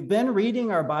 we've been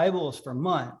reading our Bibles for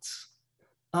months.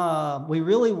 We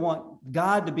really want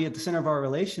God to be at the center of our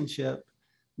relationship.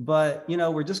 But,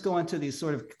 we're just going to these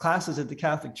sort of classes at the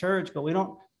Catholic Church, but we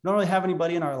don't really have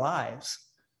anybody in our lives.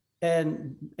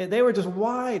 And they were just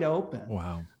wide open.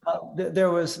 Wow. There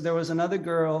was another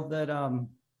girl that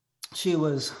she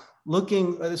was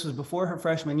looking, this was before her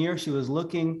freshman year, she was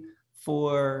looking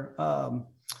for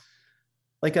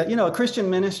a Christian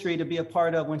ministry to be a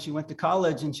part of when she went to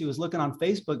college. And she was looking on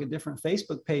Facebook at different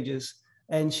Facebook pages.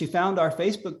 And she found our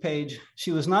Facebook page.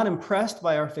 She was not impressed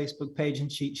by our Facebook page.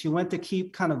 And she went to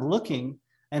keep kind of looking,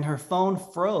 and her phone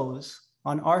froze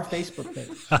on our Facebook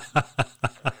page.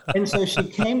 And so she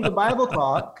came to Bible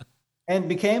Talk and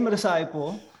became a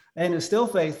disciple and is still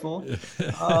faithful.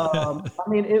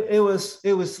 It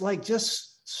was like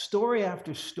just story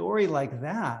after story like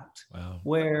that. Wow.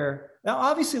 Where now,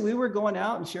 obviously, we were going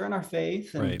out and sharing our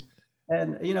faith, and, right.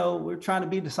 And we're trying to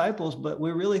be disciples, but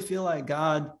we really feel like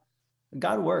God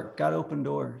worked, God opened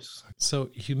doors. So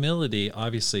humility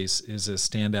obviously is a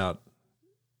standout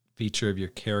feature of your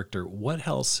character. What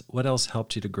else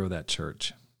helped you to grow that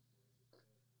church?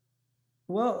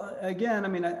 Well, again,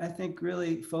 I think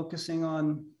really focusing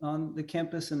on the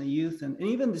campus and the youth, and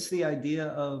even just the idea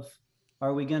of,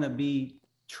 are we going to be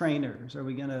trainers? Are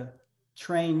we going to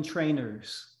train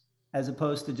trainers as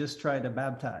opposed to just try to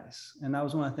baptize? And that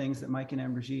was one of the things that Mike and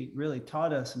Amberjeet really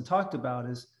taught us and talked about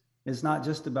is not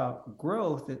just about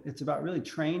growth. It's about really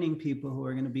training people who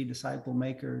are going to be disciple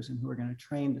makers and who are going to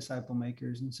train disciple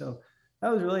makers. And so that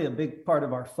was really a big part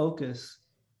of our focus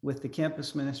with the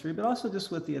campus ministry, but also just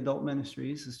with the adult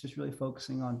ministries. It's just really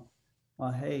focusing on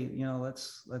hey,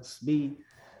 let's be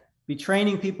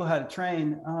training people how to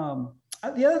train.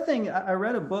 The other thing, I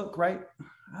read a book, right?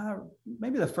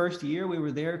 Maybe the first year we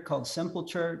were there, called Simple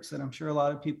Church, that I'm sure a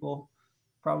lot of people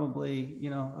probably,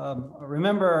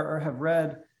 remember or have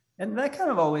read. And that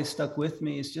kind of always stuck with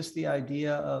me, is just the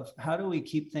idea of, how do we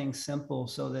keep things simple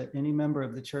so that any member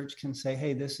of the church can say,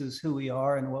 hey, this is who we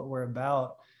are and what we're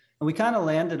about. And we kind of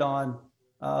landed on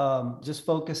just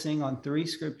focusing on 3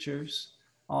 scriptures,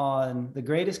 on the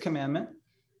greatest commandment,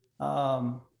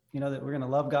 that we're going to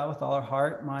love God with all our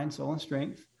heart, mind, soul, and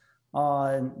strength,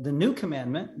 on the new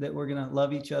commandment, that we're going to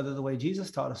love each other the way Jesus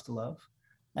taught us to love,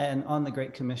 and on the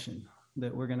Great Commission,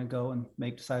 that we're going to go and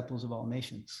make disciples of all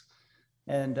nations.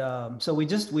 And so we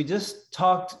just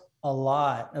talked a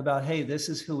lot about, hey, this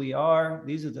is who we are.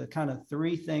 These are the kind of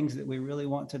 3 things that we really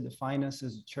want to define us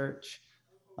as a church.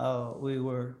 We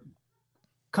were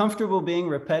comfortable being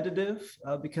repetitive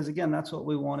because, again, that's what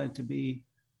we wanted to be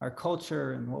our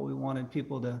culture and what we wanted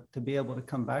people to be able to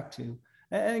come back to.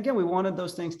 And again, we wanted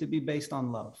those things to be based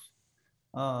on love.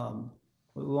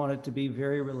 We wanted to be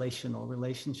very relational,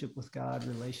 relationship with God,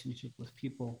 relationship with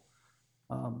people.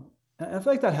 I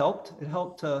feel like that helped. It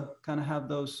helped to kind of have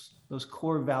those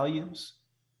core values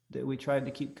that we tried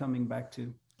to keep coming back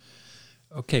to.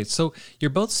 Okay, so you're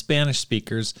both Spanish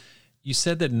speakers. You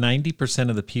said that 90%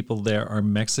 of the people there are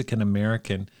Mexican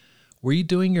American. Were you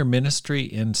doing your ministry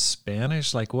in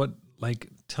Spanish?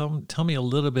 Tell me a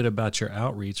little bit about your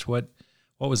outreach. What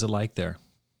was it like there?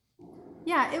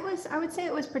 Yeah, I would say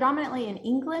it was predominantly in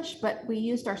English, but we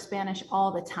used our Spanish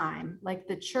all the time. Like,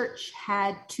 the church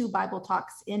had 2 Bible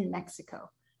talks in Mexico,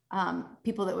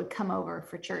 people that would come over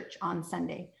for church on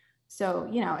Sunday.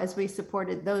 So, as we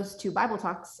supported those 2 Bible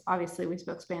talks, obviously we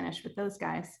spoke Spanish with those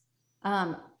guys.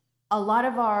 A lot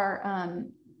of our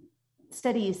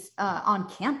studies on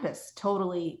campus,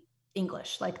 totally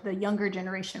English, like the younger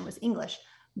generation was English,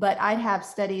 but I'd have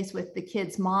studies with the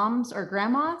kids' moms or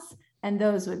grandmas, and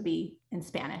those would be in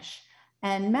Spanish.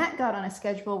 And Matt got on a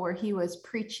schedule where he was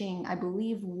preaching, I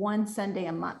believe, 1 Sunday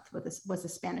a month was a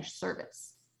Spanish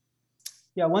service.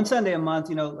 Yeah, 1 Sunday a month,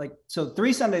 so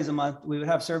 3 Sundays a month, we would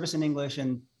have service in English,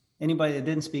 and anybody that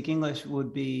didn't speak English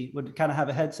would kind of have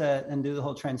a headset and do the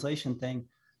whole translation thing.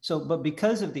 So, but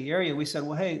because of the area, we said,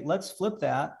 well, hey, let's flip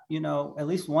that, at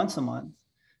least once a month.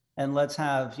 And let's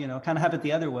have, kind of have it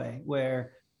the other way,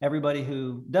 where everybody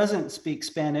who doesn't speak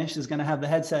Spanish is going to have the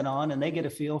headset on and they get a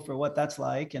feel for what that's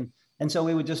like. And so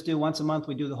we would just do once a month,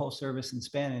 we do the whole service in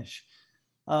Spanish.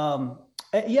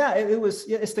 It's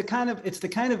the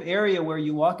kind of area where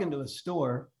you walk into a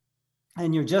store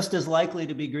and you're just as likely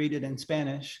to be greeted in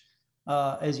Spanish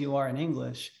as you are in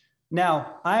English.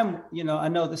 Now, I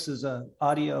know this is an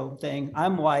audio thing.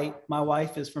 I'm white. My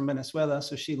wife is from Venezuela,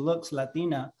 so she looks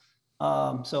Latina.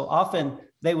 So often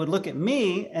they would look at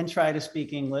me and try to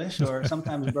speak English, or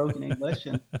sometimes broken English.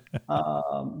 And,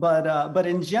 but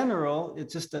in general,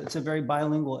 it's a very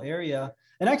bilingual area.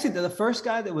 And actually, the first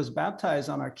guy that was baptized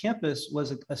on our campus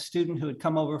was a student who had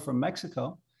come over from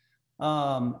Mexico.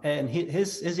 And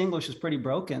his English was pretty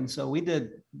broken. So we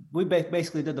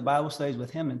basically did the Bible studies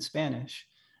with him in Spanish.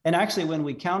 And actually, when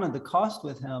we counted the cost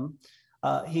with him,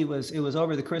 it was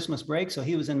over the Christmas break. So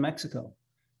he was in Mexico.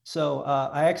 So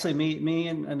I actually, me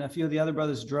and a few of the other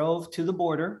brothers drove to the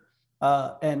border,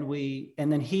 and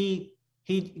then he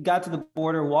got to the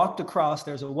border, walked across.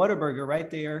 There's a Whataburger right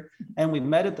there, and we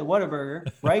met at the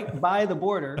Whataburger right by the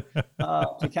border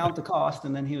to count the cost,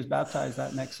 and then he was baptized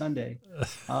that next Sunday.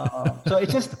 So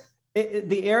it's just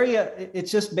the area.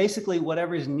 It's just basically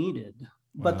whatever is needed.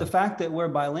 But the fact that we're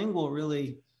bilingual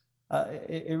really,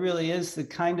 it really is the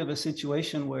kind of a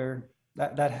situation where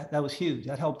that was huge.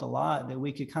 That helped a lot, that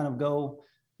we could kind of go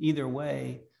either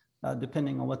way,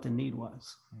 depending on what the need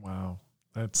was. Wow.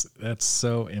 That's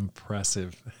so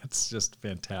impressive. That's just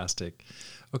fantastic.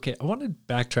 Okay. I want to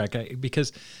backtrack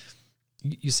because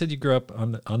you said you grew up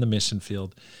on the mission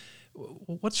field.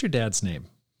 What's your dad's name?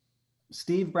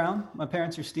 Steve Brown. My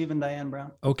parents are Steve and Diane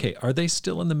Brown. Okay. Are they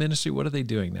still in the ministry? What are they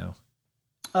doing now?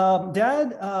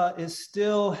 Dad is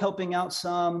still helping out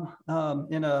some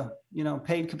in a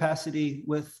paid capacity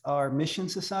with our mission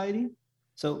society.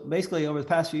 So basically, over the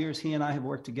past few years, he and I have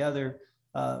worked together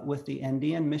with the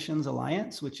Andean Missions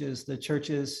Alliance, which is the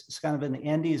churches. It's kind of in the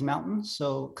Andes Mountains,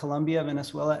 so Colombia,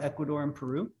 Venezuela, Ecuador, and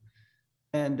Peru.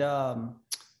 And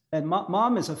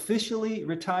mom is officially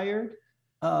retired,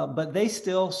 but they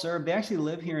still serve. They actually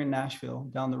live here in Nashville,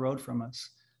 down the road from us.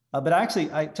 But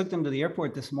I took them to the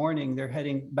airport this morning. They're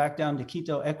heading back down to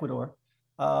Quito, Ecuador,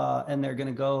 and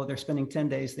they're spending 10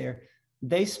 days there.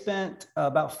 They spent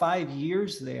about 5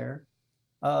 years there,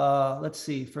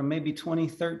 from maybe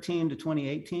 2013 to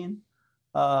 2018,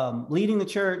 leading the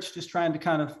church, just trying to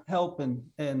kind of help and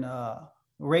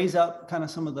raise up kind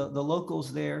of some of the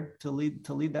locals there to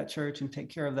lead that church and take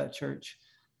care of that church.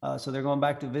 So they're going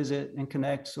back to visit and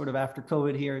connect sort of after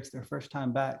COVID here. It's their first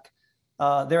time back.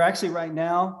 They're actually right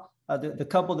now, the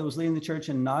couple that was leading the church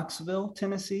in Knoxville,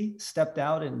 Tennessee, stepped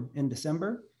out in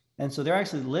December. And so they're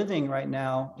actually living right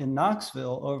now in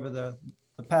Knoxville over the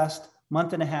past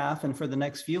month and a half and for the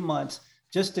next few months,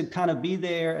 just to kind of be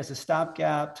there as a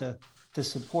stopgap to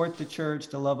support the church,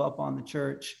 to love up on the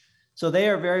church. So they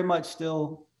are very much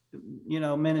still,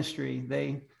 ministry.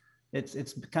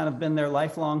 It's kind of been their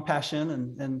lifelong passion,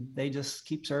 and they just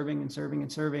keep serving and serving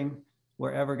and serving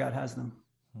wherever God has them.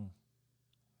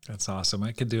 That's awesome.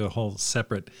 I could do a whole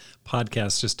separate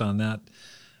podcast just on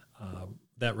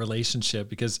that relationship,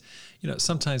 because,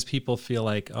 sometimes people feel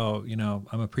like, I'm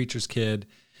a preacher's kid,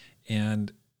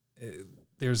 and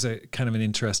there's a kind of an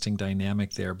interesting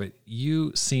dynamic there, but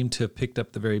you seem to have picked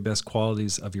up the very best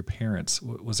qualities of your parents.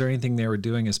 Was there anything they were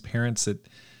doing as parents that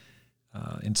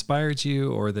inspired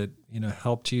you, or that,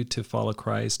 helped you to follow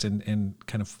Christ and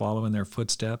kind of follow in their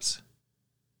footsteps?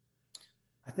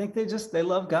 I think they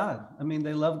love God. I mean,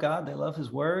 they love God. They love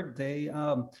His Word.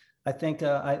 I think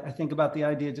about the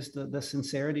idea, just the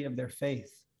sincerity of their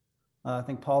faith. I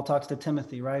think Paul talks to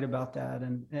Timothy, right, about that.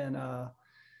 And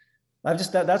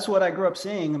that's what I grew up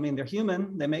seeing. I mean, they're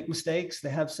human. They make mistakes.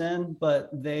 They have sin, but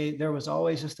there was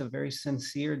always just a very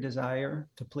sincere desire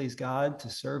to please God, to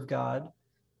serve God.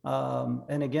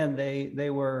 And again, they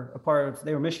were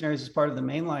missionaries as part of the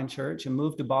mainline church and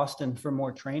moved to Boston for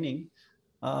more training.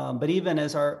 But even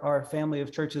as our family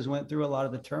of churches went through a lot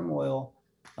of the turmoil,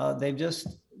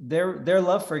 their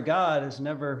love for God is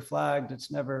never flagged.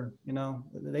 It's never,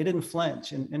 they didn't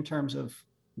flinch in terms of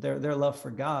their love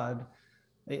for God,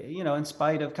 in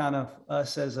spite of kind of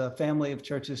us as a family of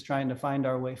churches trying to find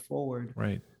our way forward.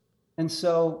 Right. And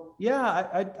so,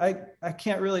 I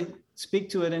can't really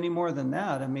speak to it any more than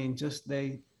that. I mean, just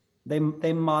they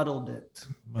modeled it.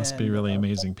 Must be really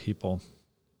amazing people.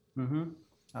 Mm-hmm.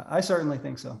 I certainly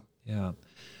think so. Yeah.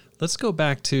 Let's go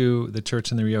back to the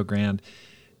church in the Rio Grande.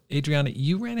 Adriana,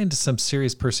 you ran into some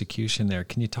serious persecution there.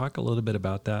 Can you talk a little bit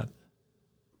about that?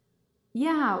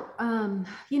 Yeah.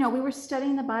 We were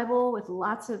studying the Bible with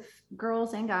lots of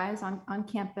girls and guys on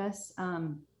campus.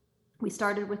 We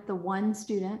started with the one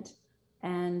student,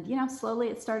 and, slowly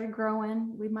it started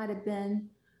growing. We might have been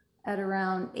at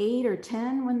around 8 or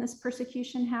 10 when this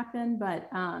persecution happened, but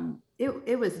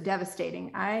it was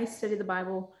devastating. I studied the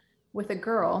Bible with a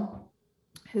girl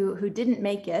who didn't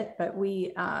make it, but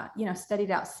we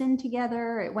studied out sin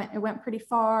together. It went pretty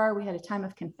far. We had a time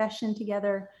of confession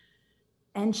together,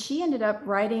 And she ended up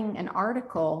writing an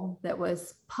article that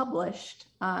was published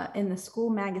in the school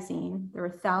magazine. There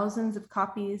were thousands of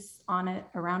copies on it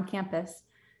around campus.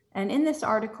 And in this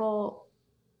article,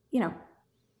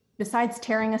 besides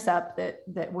tearing us up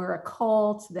that we're a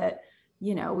cult, that,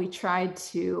 we tried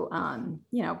to,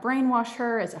 brainwash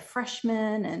her as a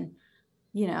freshman, and,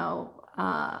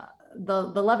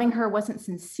 the loving her wasn't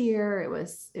sincere. It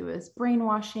was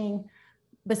brainwashing.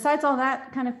 Besides all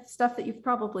that kind of stuff that you've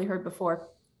probably heard before,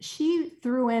 she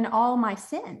threw in all my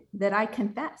sin that I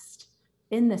confessed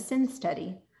in the sin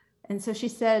study. And so she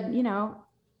said,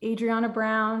 Adriana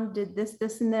Brown did this,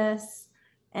 this, and this.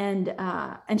 And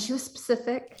she was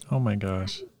specific. Oh my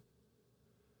gosh.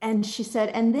 And she said,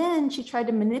 and then she tried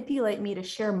to manipulate me to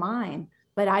share mine,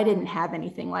 but I didn't have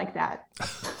anything like that.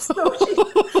 So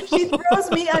she throws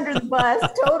me under the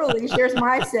bus, totally shares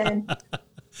my sin.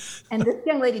 And this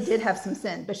young lady did have some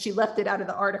sin, but she left it out of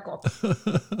the article.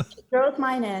 She throws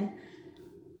mine in.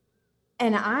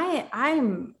 And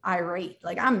I'm irate,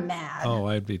 like I'm mad. Oh,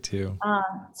 I'd be too.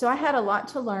 So I had a lot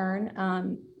to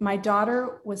learn. My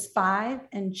daughter was 5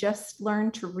 and just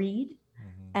learned to read.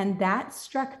 Mm-hmm. And that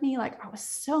struck me, like I was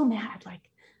so mad, like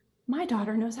my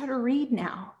daughter knows how to read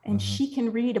now, and mm-hmm. she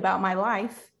can read about my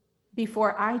life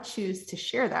before I choose to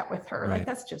share that with her. Right. Like,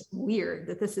 that's just weird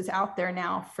that this is out there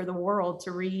now for the world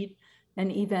to read.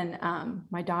 And even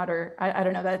my daughter, I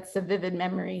don't know, that's a vivid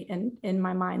memory in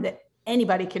my mind that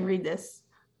anybody can read this,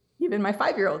 even my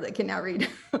 5-year-old that can now read.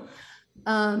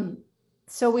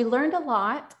 So we learned a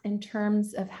lot in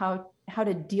terms of how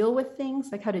to deal with things,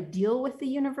 like how to deal with the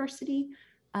university.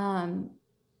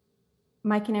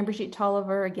 Mike and Amberjeet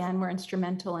Tolliver, again, were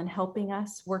instrumental in helping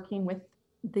us working with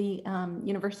the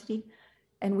university.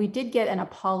 And we did get an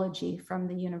apology from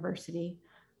the university.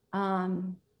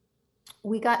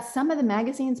 We got some of the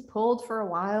magazines pulled for a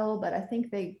while, but I think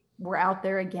they were out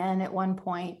there again at one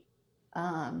point.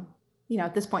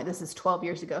 At this point, this is 12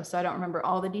 years ago, so I don't remember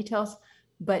all the details,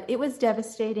 but it was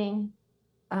devastating.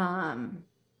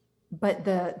 But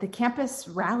the campus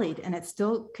rallied, and it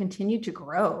still continued to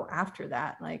grow after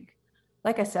that.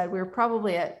 Like I said, we were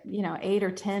probably at 8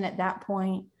 or 10 at that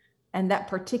point. And that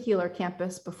particular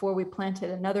campus, before we planted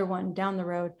another one down the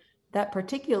road, that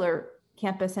particular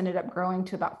campus ended up growing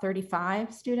to about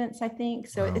 35 students, I think.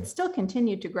 So wow. It still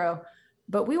continued to grow.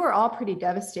 But we were all pretty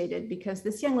devastated because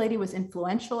this young lady was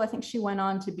influential. I think she went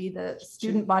on to be the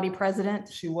student body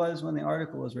president. She was when the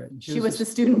article was written. She was the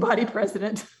student body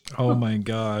president. Oh my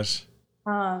gosh.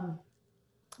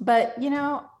 But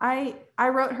I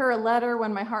wrote her a letter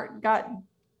when my heart got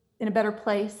in a better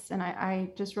place. And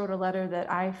I just wrote a letter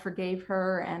that I forgave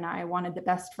her and I wanted the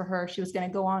best for her. She was going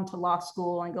to go on to law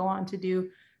school and go on to do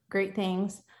great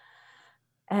things.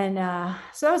 And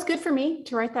so that was good for me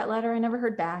to write that letter. I never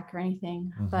heard back or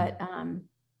anything, mm-hmm. but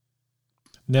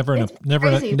never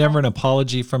an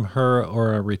apology from her,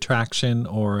 or a retraction,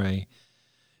 or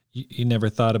you never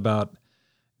thought about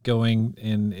going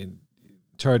and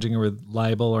charging her with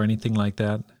libel or anything like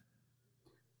that?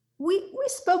 We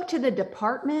spoke to the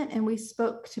department, and we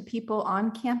spoke to people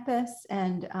on campus,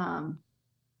 and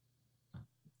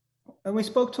we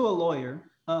spoke to a lawyer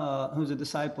who's a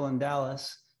disciple in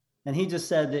Dallas. And he just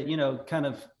said that,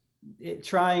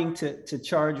 trying to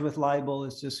charge with libel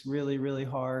is just really, really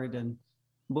hard. And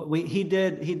but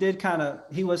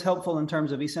he was helpful in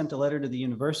terms of, he sent a letter to the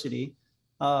university,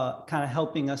 kind of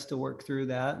helping us to work through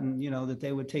that, and, that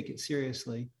they would take it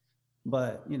seriously.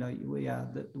 But,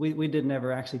 we did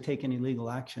never actually take any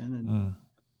legal action.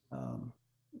 And,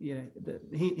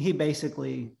 he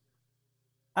basically,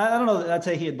 I don't know that I'd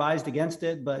say he advised against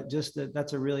it, but just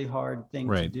that's a really hard thing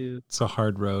to do. It's a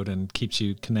hard road and keeps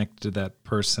you connected to that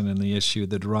person and the issue,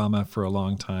 the drama, for a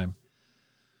long time.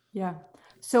 Yeah.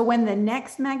 So when the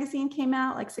next magazine came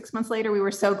out, like 6 months later, we were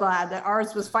so glad that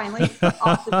ours was finally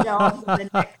off the shelves and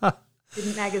the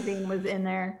next magazine was in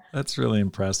there. That's really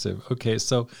impressive. Okay.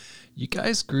 So you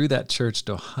guys grew that church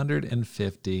to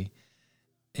 150,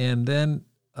 and then,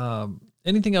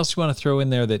 anything else you want to throw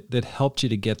in there that helped you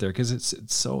to get there? Because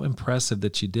it's so impressive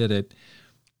that you did it.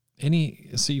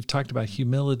 So you've talked about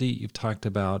humility, you've talked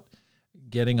about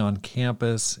getting on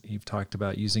campus, you've talked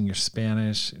about using your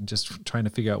Spanish and just trying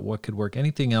to figure out what could work.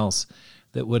 Anything else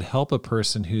that would help a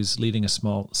person who's leading a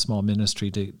small ministry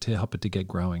to help it to get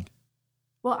growing?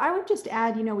 Well, I would just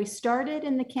add, we started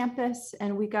in the campus,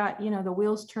 and we got, the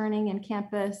wheels turning in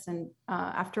campus, and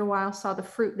after a while saw the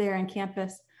fruit there in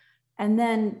campus. And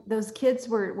then those kids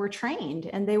were trained,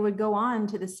 and they would go on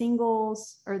to the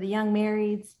singles or the young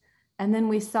marrieds. And then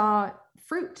we saw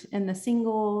fruit in the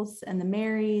singles and the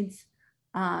marrieds.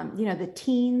 The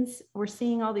teens were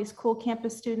seeing all these cool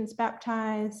campus students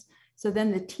baptized. So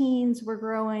then the teens were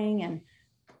growing, and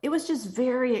it was just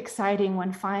very exciting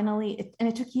when finally, and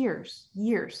it took years,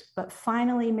 but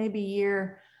finally maybe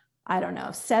year, I don't know,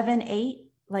 7, 8,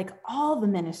 like all the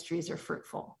ministries are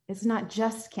fruitful. It's not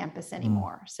just campus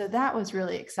anymore. So that was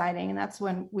really exciting. And that's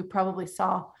when we probably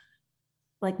saw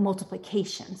like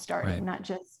multiplication starting, right. not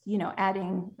just,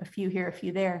 adding a few here, a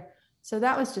few there. So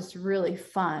that was just really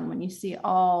fun when you see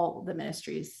all the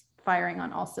ministries firing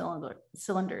on all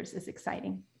cylinders is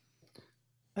exciting.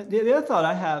 The other thought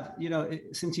I have,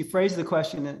 since you phrased the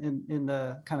question in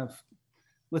the kind of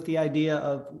with the idea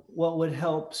of what would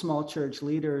help small church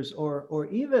leaders or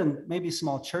even maybe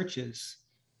small churches.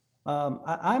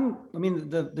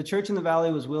 The church in the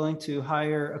Valley was willing to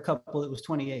hire a couple that was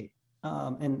 28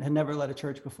 and had never led a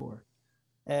church before.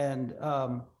 And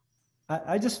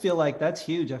I just feel like that's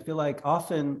huge. I feel like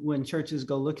often when churches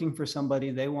go looking for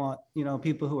somebody, they want,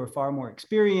 people who are far more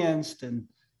experienced and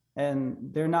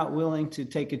they're not willing to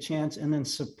take a chance and then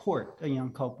support a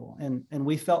young couple. And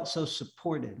we felt so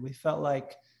supported. We felt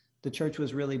like the church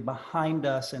was really behind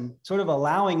us and sort of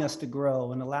allowing us to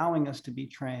grow and allowing us to be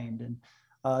trained. And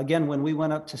again, when we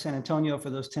went up to San Antonio for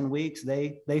those 10 weeks,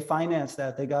 they financed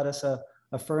that. They got us a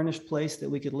furnished place that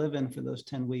we could live in for those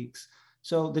 10 weeks.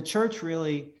 So the church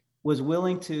really was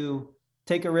willing to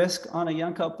take a risk on a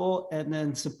young couple and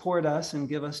then support us and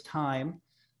give us time.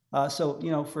 So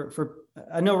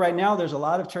I know right now there's a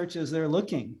lot of churches that are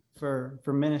looking for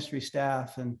ministry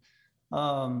staff, and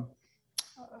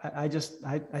I just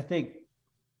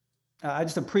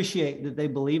appreciate that they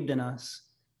believed in us,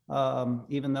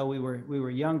 even though we were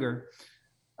younger.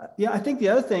 I think the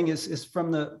other thing is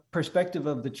from the perspective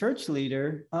of the church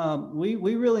leader,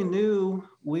 we really knew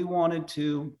we wanted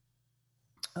to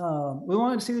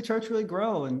see the church really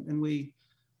grow, and we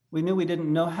knew we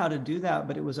didn't know how to do that,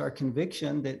 but it was our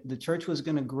conviction that the church was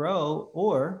going to grow,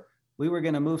 or we were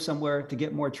going to move somewhere to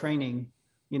get more training,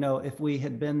 if we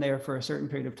had been there for a certain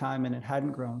period of time and it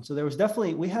hadn't grown. So there was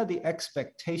we had the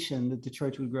expectation that the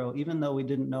church would grow, even though we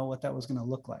didn't know what that was going to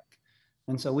look like.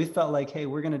 And so we felt like, hey,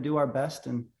 we're going to do our best.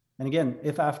 And again,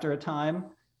 if after a time,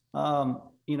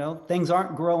 things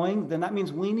aren't growing, then that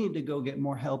means we need to go get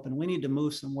more help and we need to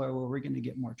move somewhere where we're going to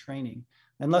get more training.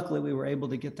 And luckily we were able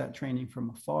to get that training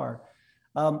from afar.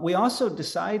 We also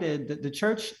decided that the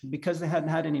church, because they hadn't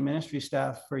had any ministry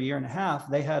staff for a year and a half,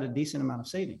 they had a decent amount of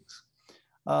savings.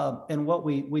 And what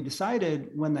we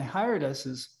decided when they hired us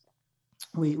is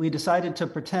we decided to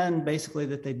pretend basically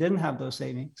that they didn't have those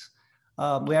savings.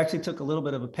 We actually took a little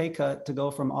bit of a pay cut to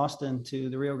go from Austin to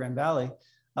the Rio Grande Valley.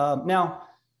 Now,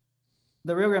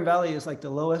 the Rio Grande Valley is like the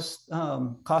lowest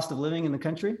cost of living in the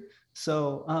country.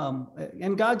 So,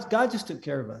 and God just took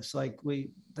care of us. Like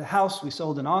the house we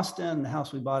sold in Austin, the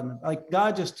house we bought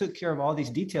God just took care of all these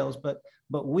details.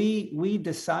 But we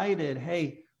decided,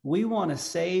 hey, we want to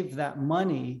save that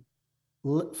money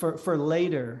for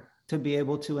later to be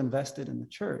able to invest it in the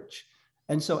church.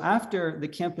 And so after the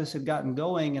campus had gotten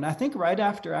going, and I think right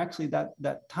after actually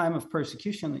that time of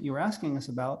persecution that you were asking us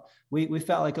about, we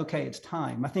felt like, okay, it's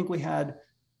time. I think we had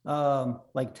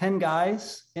like 10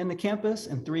 guys in the campus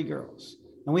and 3 girls.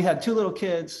 And we had 2 little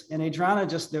kids, and Adriana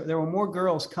there were more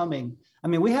girls coming. I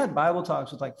mean, we had Bible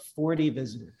talks with like 40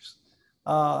 visitors.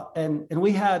 And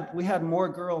we had more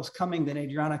girls coming than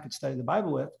Adriana could study the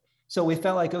Bible with. So we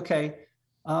felt like, okay,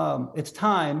 it's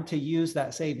time to use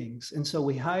that savings. And so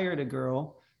we hired a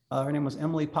girl, her name was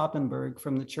Emily Poppenberg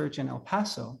from the church in El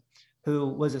Paso, who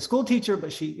was a school teacher,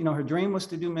 but she, her dream was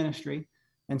to do ministry.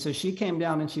 And so she came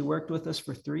down and she worked with us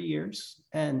for 3 years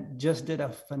and just did a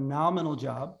phenomenal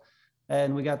job.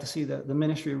 And we got to see the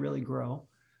ministry really grow.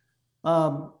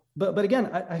 But again,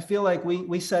 I feel like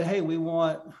we said, hey, we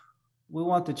want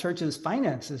the church's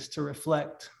finances to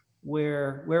reflect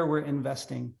where we're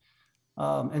investing.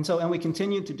 And we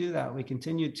continued to do that. We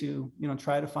continued to,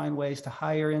 try to find ways to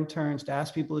hire interns, to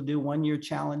ask people to do 1-year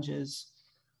challenges,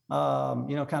 kind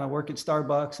of work at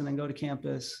Starbucks and then go to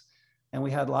campus. And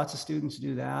we had lots of students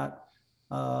do that.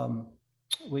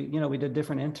 We did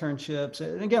different internships.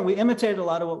 And again, we imitated a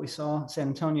lot of what we saw San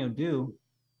Antonio do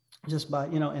just by,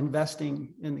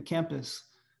 investing in the campus.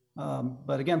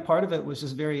 But again, part of it was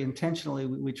just very intentionally,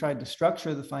 we tried to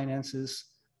structure the finances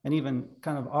and even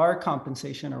kind of our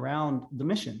compensation around the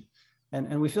mission.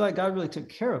 And we feel like God really took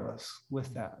care of us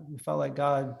with that. We felt like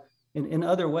God, in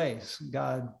other ways,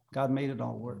 God made it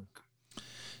all work.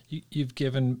 You've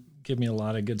given me a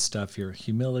lot of good stuff here.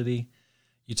 Humility.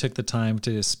 You took the time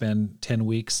to spend 10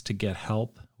 weeks to get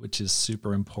help, which is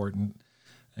super important,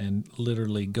 and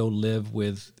literally go live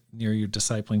near your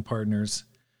discipling partners,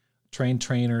 train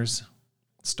trainers,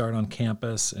 start on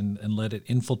campus and let it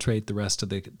infiltrate the rest of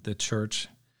the church.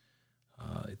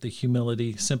 the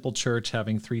humility, simple church,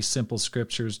 having 3 simple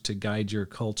scriptures to guide your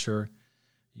culture,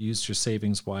 use your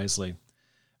savings wisely.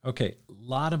 Okay, a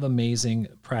lot of amazing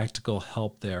practical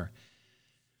help there.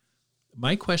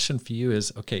 My question for you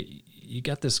is, okay, you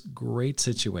got this great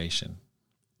situation.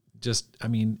 Just, I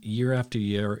mean, year after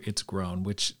year, it's grown,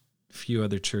 which few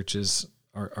other churches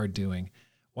are doing.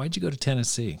 Why'd you go to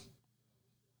Tennessee?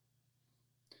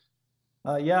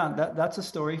 That's a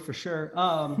story for sure.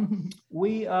 I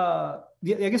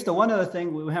guess the one other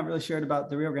thing we haven't really shared about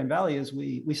the Rio Grande Valley is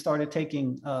we started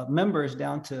taking members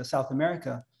down to South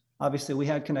America. Obviously, we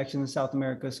had connections in South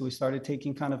America, so we started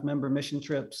taking kind of member mission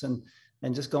trips and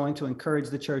just going to encourage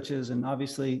the churches and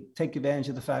obviously take advantage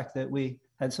of the fact that we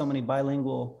had so many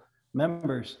bilingual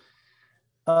members.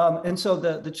 And so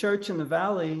the church in the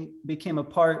valley became a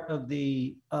part of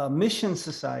the mission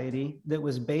society that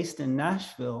was based in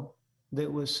Nashville, that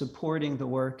was supporting the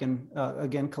work in,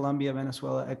 again, Colombia,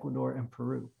 Venezuela, Ecuador, and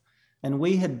Peru. And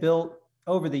we had built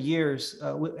over the years,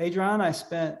 Adriana and I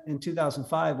spent, in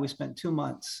 2005, we spent 2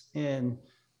 months in,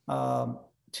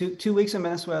 2 weeks in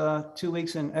Venezuela, 2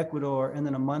 weeks in Ecuador, and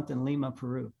then a month in Lima,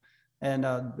 Peru. And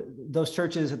those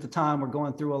churches at the time were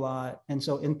going through a lot. And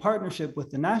so in partnership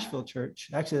with the Nashville church,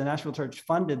 actually the Nashville church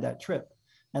funded that trip,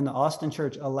 and the Austin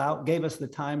church gave us the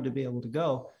time to be able to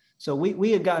go. So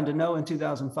we had gotten to know in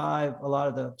 2005 a lot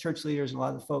of the church leaders and a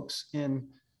lot of the folks in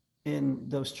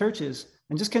those churches,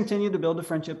 and just continued to build a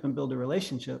friendship and build a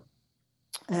relationship.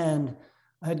 And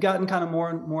I had gotten kind of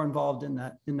more and more involved in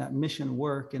that mission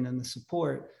work and in the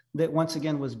support that once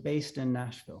again was based in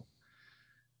Nashville.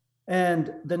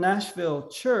 And the Nashville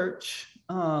church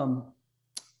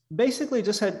basically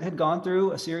just had gone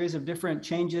through a series of different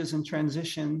changes and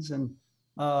transitions, and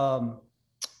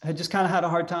had just kind of had a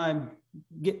hard time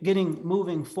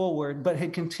moving forward, but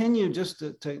had continued just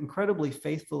to incredibly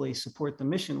faithfully support the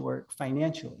mission work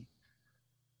financially.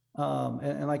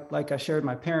 And like I shared,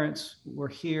 my parents were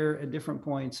here at different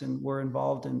points and were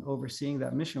involved in overseeing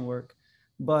that mission work.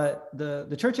 But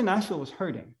the church in Nashville was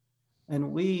hurting.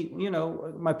 And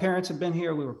my parents had been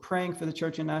here. We were praying for the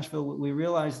church in Nashville. We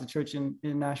realized the church in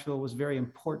Nashville was very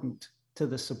important to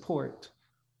the support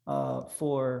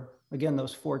for, again,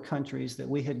 those 4 countries that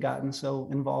we had gotten so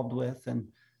involved with, and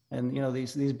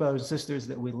these brothers and sisters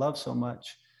that we love so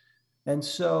much. And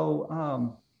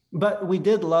so, but we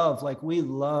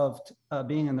loved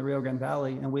being in the Rio Grande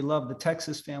Valley, and we loved the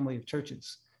Texas family of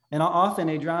churches. And often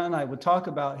Adriana and I would talk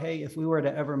about, hey, if we were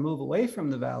to ever move away from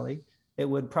the valley, it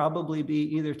would probably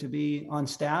be either to be on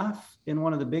staff in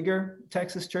one of the bigger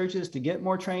Texas churches to get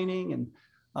more training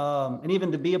and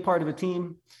even to be a part of a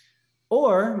team,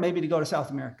 or maybe to go to South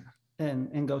America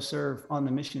and go serve on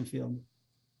the mission field.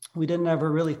 We didn't ever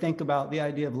really think about the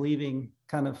idea of leaving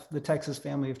kind of the Texas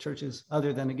family of churches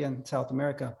other than, again, South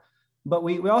America. But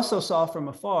we also saw from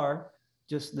afar,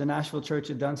 just the Nashville church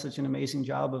had done such an amazing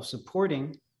job of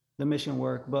supporting the mission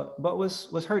work, but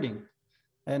was hurting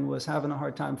and was having a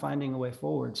hard time finding a way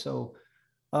forward. So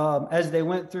as they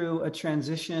went through a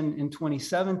transition in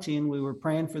 2017, we were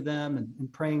praying for them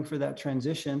and praying for that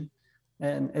transition.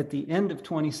 And at the end of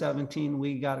 2017,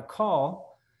 we got a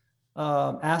call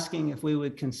asking if we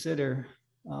would consider,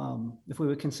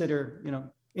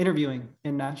 interviewing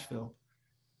in Nashville.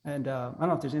 And I don't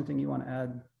know if there's anything you want to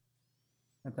add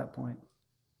at that point.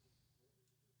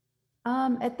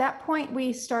 At that point,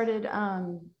 we started,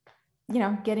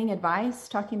 getting advice,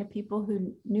 talking to people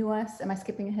who knew us. Am I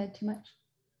skipping ahead too much?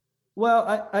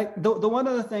 Well, the one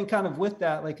other thing kind of with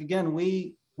that, like, again,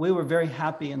 we were very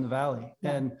happy in the valley.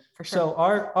 Yeah, and for sure. So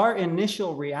our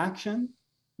initial reaction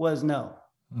was no.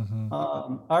 Mm-hmm.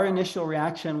 Our initial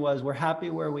reaction was, we're happy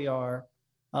where we are.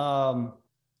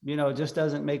 It just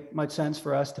doesn't make much sense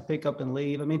for us to pick up and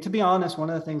leave. I mean, to be honest, one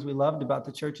of the things we loved about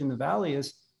the church in the valley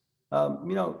is,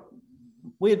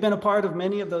 we had been a part of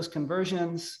many of those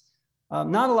conversions.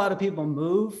 Not a lot of people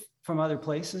move from other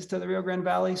places to the Rio Grande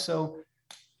Valley. So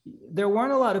there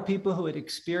weren't a lot of people who had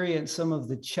experienced some of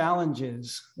the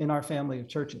challenges in our family of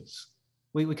churches.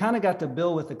 We kind of got to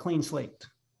build with a clean slate.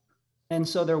 And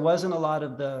so there wasn't a lot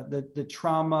of the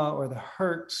trauma or the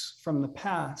hurts from the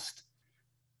past.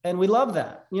 And we love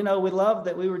that. We love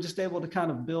that we were just able to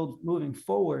kind of build moving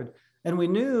forward. And we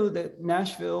knew that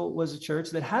Nashville was a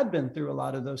church that had been through a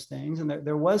lot of those things, and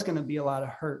there was going to be a lot of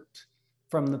hurt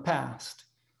from the past.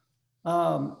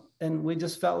 And we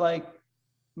just felt like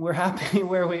we're happy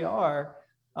where we are.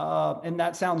 And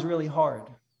that sounds really hard.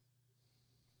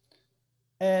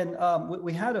 And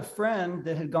we had a friend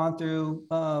that had gone through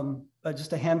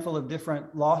just a handful of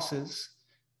different losses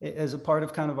as a part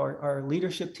of kind of our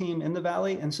leadership team in the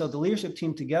valley. And so the leadership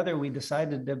team together, we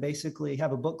decided to basically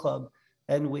have a book club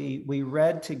and we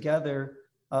read together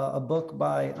a book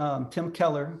by Tim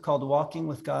Keller called Walking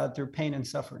with God Through Pain and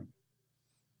Suffering.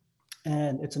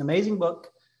 And it's an amazing book.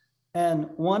 And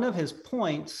one of his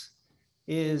points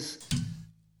is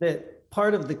that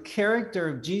part of the character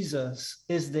of Jesus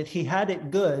is that he had it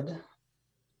good,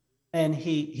 and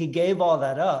he gave all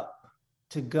that up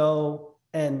to go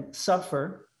and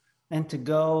suffer and to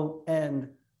go and,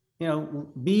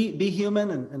 be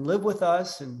human and live with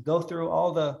us and go through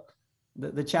all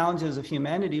the challenges of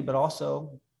humanity, but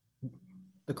also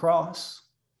the cross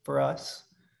for us.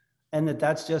 And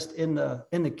that's just in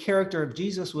the character of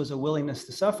Jesus, was a willingness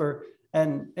to suffer.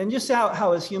 And just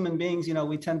how as human beings,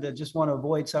 we tend to just want to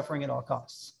avoid suffering at all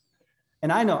costs.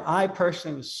 And I know I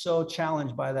personally was so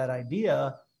challenged by that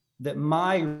idea that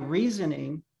my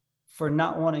reasoning for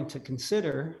not wanting to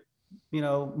consider,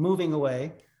 moving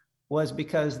away, was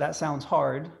because that sounds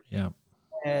hard. Yeah.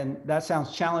 And that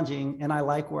sounds challenging. And I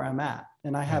like where I'm at,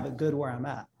 and I have it good where I'm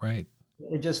at. Right.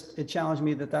 It challenged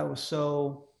me that was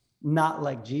so not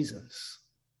like Jesus.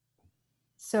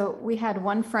 So we had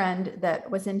one friend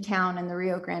that was in town in the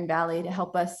Rio Grande Valley to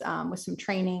help us with some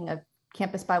training of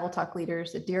campus Bible talk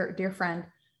leaders, a dear friend.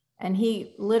 And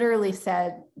he literally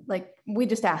said, like, we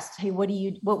just asked, hey, what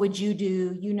would you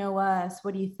do? You know us,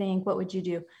 what do you think? What would you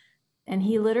do? And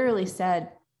he literally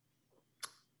said,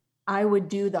 I would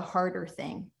do the harder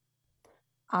thing.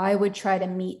 I would try to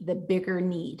meet the bigger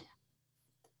need.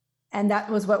 And that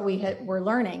was what we were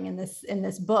learning in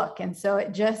this book. And so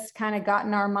it just kind of got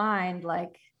in our mind,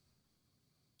 like,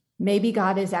 maybe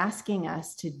God is asking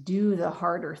us to do the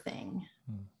harder thing,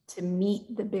 to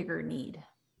meet the bigger need.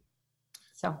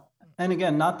 So. And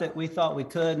again, not that we thought we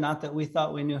could, not that we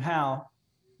thought we knew how,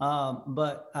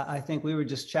 but I think we were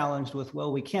just challenged with,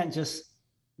 well, we can't just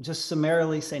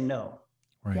summarily say no.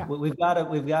 Right. Yeah. We've got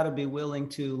to be willing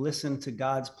to listen to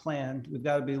God's plan. We've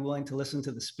got to be willing to listen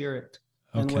to the Spirit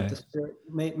and what the Spirit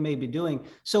may be doing.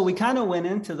 So we kind of went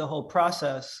into the whole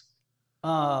process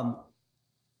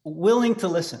willing to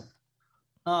listen.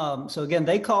 So again,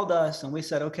 they called us and we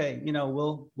said, okay,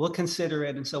 we'll consider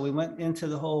it. And so we went into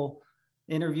the whole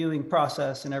interviewing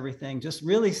process and everything, just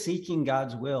really seeking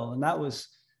God's will. And that was,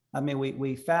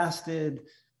 we fasted.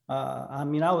 I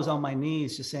was on my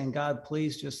knees just saying, God,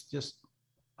 please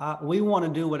we want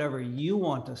to do whatever you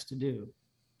want us to do.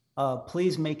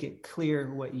 Please make it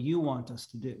clear what you want us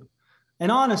to do.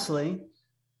 And honestly,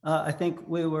 I think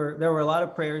there were a lot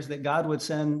of prayers that God would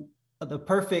send the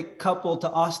perfect couple to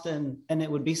Austin, and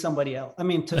it would be somebody else.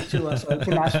 To us, to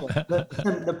Nashville,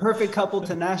 the perfect couple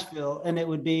to Nashville, and it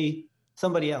would be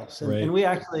somebody else. And, right. And we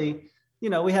actually,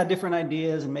 we had different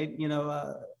ideas and made, kind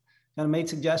of made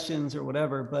suggestions or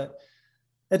whatever. But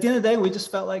at the end of the day, we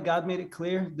just felt like God made it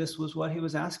clear this was what he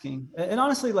was asking. And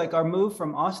honestly, like, our move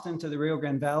from Austin to the Rio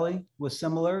Grande Valley was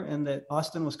similar in that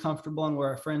Austin was comfortable and where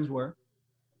our friends were.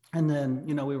 And then,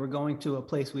 we were going to a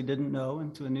place we didn't know,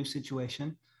 into a new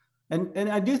situation. And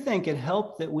I do think it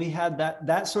helped that we had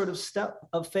that sort of step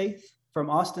of faith from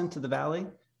Austin to the Valley,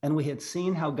 and we had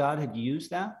seen how God had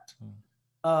used that.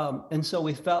 And so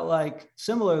we felt like,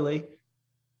 similarly,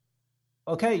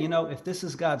 okay, if this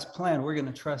is God's plan, we're going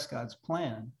to trust God's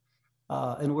plan,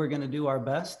 and we're going to do our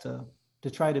best to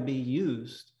try to be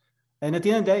used. And at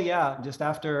the end of the day, just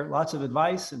after lots of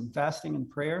advice and fasting and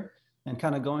prayer and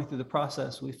kind of going through the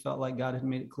process, we felt like God had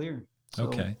made it clear.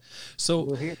 Okay. So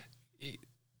we're here.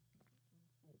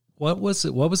 What was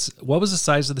the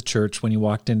size of the church when you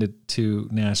walked into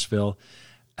Nashville?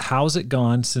 How's it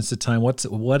gone since the time?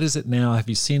 What is it now? Have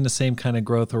you seen the same kind of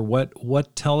growth, or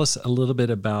what? Tell us a little bit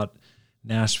about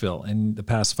Nashville in the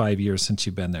past 5 years since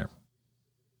you've been there.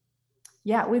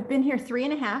 Yeah, we've been here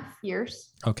 3.5 years.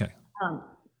 Okay.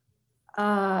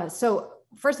 So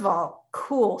first of all,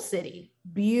 cool city,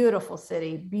 beautiful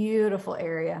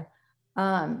area.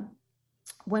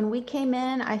 When we came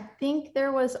in, I think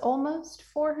there was almost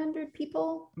 400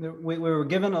 people. We were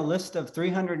given a list of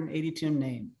 382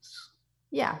 names.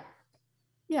 Yeah.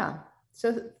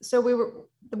 So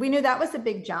we knew that was a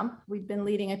big jump. We've been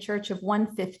leading a church of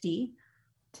 150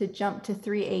 to jump to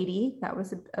 380. That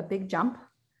was a big jump.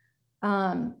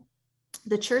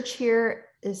 The church here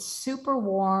is super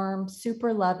warm,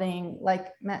 super loving. Like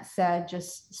Matt said,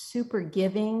 just super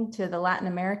giving to the Latin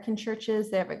American churches.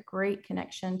 They have a great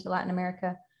connection to Latin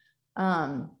America.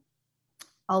 I'll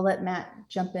let Matt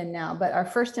jump in now, but our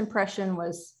first impression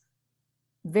was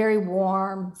very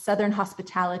warm, Southern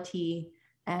hospitality,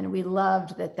 and we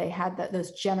loved that they had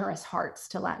those generous hearts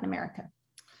to Latin America.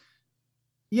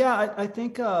 Yeah, I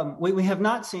think we have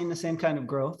not seen the same kind of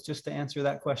growth. Just to answer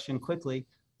that question quickly,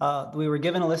 we were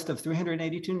given a list of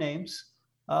 382 names.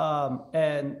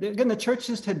 And again, the church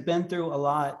just had been through a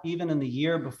lot, even in the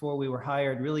year before we were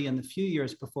hired, really in the few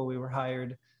years before we were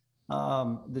hired.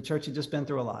 The church had just been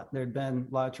through a lot. There'd been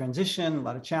a lot of transition, a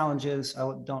lot of challenges.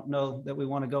 I don't know that we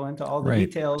want to go into all the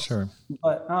details, sure.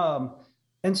 But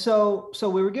and so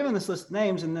we were given this list of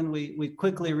names, and then we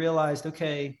quickly realized,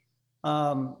 okay,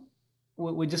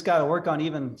 we just got to work on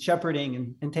even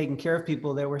shepherding and taking care of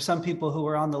people. There were some people who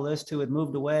were on the list who had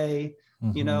moved away.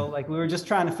 You know, like we were just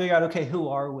trying to figure out, okay, who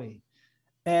are we?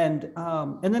 And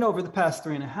then over the past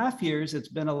 3.5 years, it's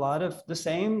been a lot of the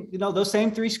same, you know, those same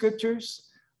 3 scriptures,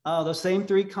 those same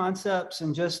 3 concepts,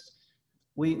 and just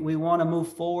we want to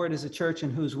move forward as a church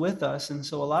and who's with us. And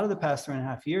so a lot of the past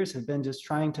 3.5 years have been just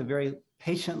trying to very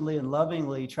patiently and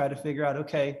lovingly try to figure out,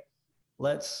 okay,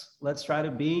 let's try to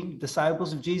be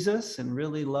disciples of Jesus and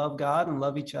really love God and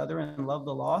love each other and love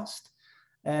the lost.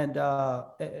 And,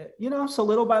 you know, so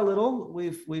little by little,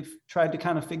 we've tried to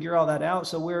kind of figure all that out.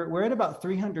 So we're at about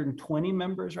 320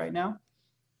 members right now.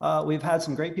 We've had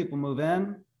some great people move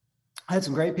in, had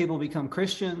some great people become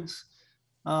Christians.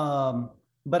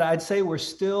 But I'd say we're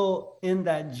still in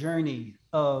that journey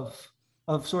of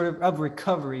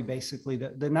recovery, basically.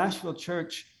 The Nashville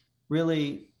church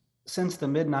really, since the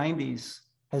mid-90s,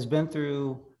 has been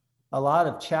through a lot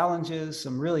of challenges,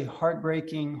 some really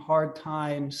heartbreaking, hard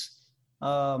times.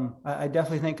 I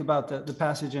definitely think about the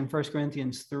passage in 1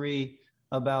 Corinthians 3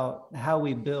 about how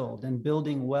we build, and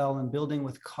building well and building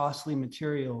with costly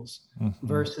materials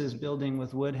versus building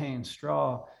with wood, hay, and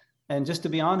straw. And just to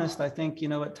be honest, I think, you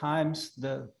know, at times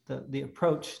the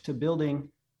approach to building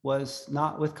was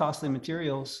not with costly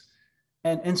materials.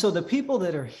 And so the people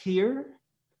that are here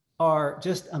are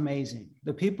just amazing.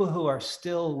 The people who are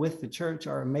still with the church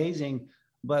are amazing.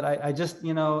 But I just,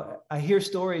 you know, I hear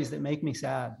stories that make me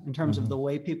sad in terms of the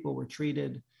way people were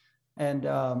treated. And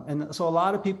so a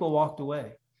lot of people walked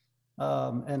away.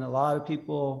 And a lot of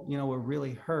people, you know, were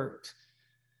really hurt.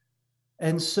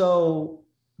 And so,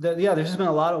 there's just been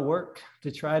a lot of work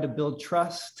to try to build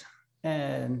trust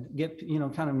and get, you know,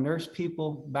 kind of nurse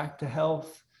people back to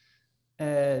health.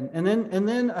 And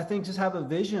then I think just have a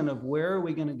vision of where are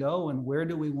we going to go and where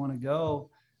do we want to go.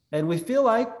 And we feel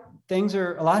like things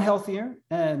are a lot healthier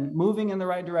and moving in the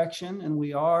right direction. And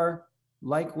we are,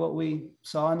 like what we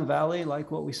saw in the Valley,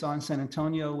 like what we saw in San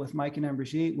Antonio with Mike and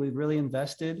Brigitte, we've really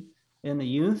invested in the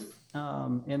youth,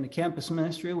 in the campus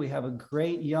ministry. We have a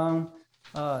great young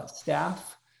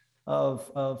staff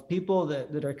of people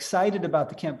that are excited about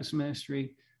the campus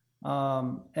ministry.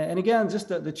 And again, just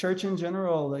the church in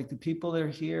general, like the people that are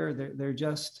here,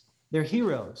 they're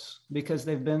heroes because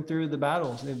they've been through the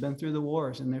battles, they've been through the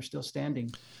wars, and they're still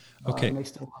standing. Okay. And they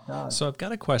still love God. So I've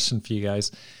got a question for you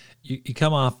guys. You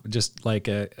come off just like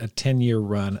a 10-year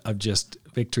run of just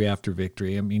victory after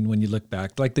victory. I mean, when you look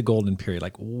back, like the golden period,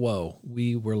 like, whoa,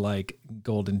 we were like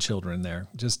golden children there,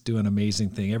 just doing an amazing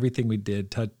thing. Everything we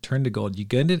did turned to gold. You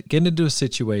get into a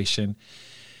situation,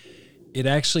 it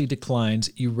actually declines.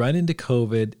 You run into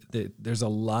COVID. There's a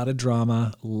lot of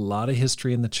drama, a lot of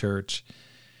history in the church.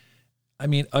 I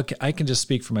mean, okay, I can just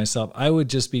speak for myself. I would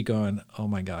just be going, oh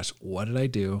my gosh, what did I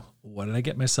do? What did I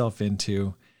get myself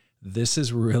into? This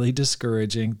is really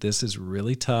discouraging. This is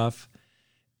really tough.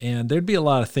 And there'd be a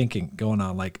lot of thinking going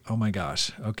on, like, oh my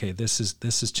gosh, okay, this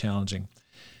is challenging.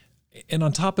 And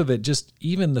on top of it, just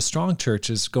even the strong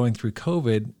churches going through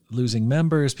COVID, losing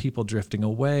members, people drifting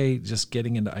away, just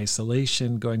getting into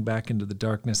isolation, going back into the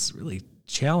darkness, really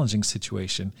challenging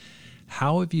situation.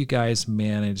 How have you guys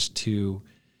managed to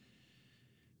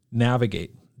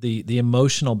navigate the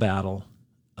emotional battle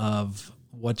of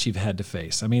what you've had to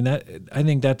face? I mean, I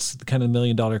think that's kind of the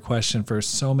 $1 million question for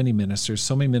so many ministers.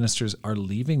 So many ministers are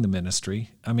leaving the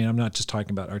ministry. I mean, I'm not just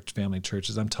talking about Arch Family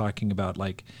churches. I'm talking about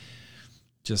like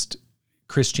just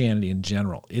Christianity in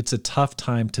general. It's a tough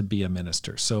time to be a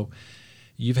minister. So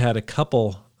you've had a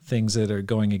couple things that are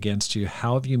going against you.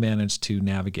 How have you managed to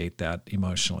navigate that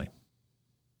emotionally?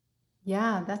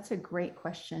 Yeah, that's a great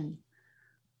question.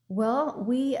 Well,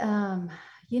 we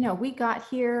got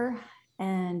here,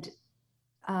 and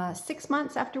 6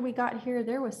 months after we got here,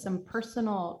 there was some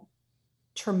personal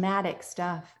traumatic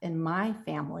stuff in my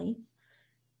family.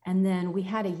 And then we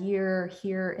had a year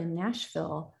here in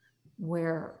Nashville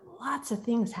where lots of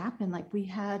things happened. Like we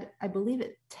had, I believe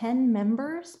 10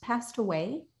 members passed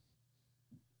away.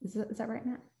 Is that right,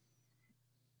 Matt?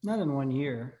 Not in 1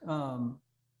 year.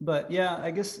 But yeah,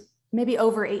 I guess maybe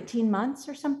over 18 months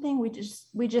or something.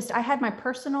 I had my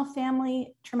personal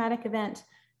family traumatic event.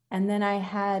 And then I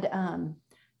had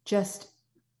just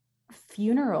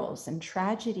funerals and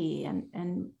tragedy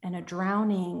and a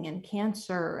drowning and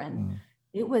cancer. And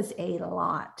it was a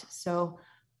lot. So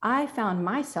I found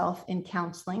myself in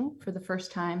counseling for the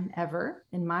first time ever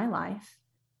in my life.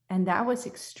 And that was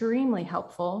extremely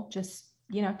helpful, just,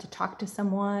 to talk to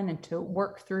someone and to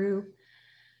work through,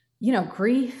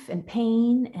 grief and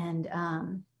pain and,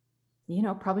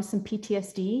 probably some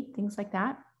PTSD, things like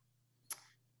that.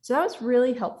 So that was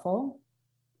really helpful.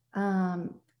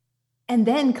 And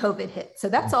then COVID hit. So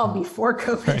that's all before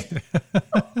COVID.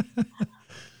 Right.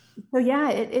 So yeah,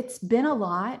 it's been a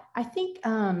lot. I think,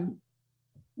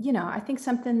 I think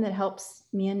something that helps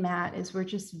me and Matt is we're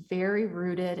just very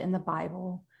rooted in the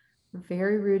Bible. We're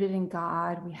very rooted in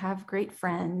God. We have great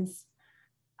friends.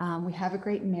 We have a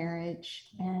great marriage.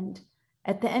 And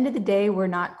at the end of the day, we're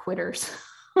not quitters.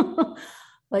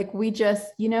 Like we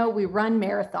just, we run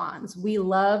marathons. We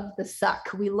love the suck.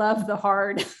 We love the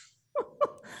hard.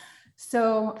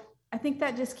 So I think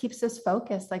that just keeps us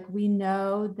focused. Like we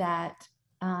know that,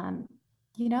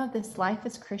 this life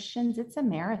as Christians, it's a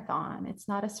marathon. It's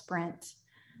not a sprint.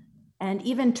 And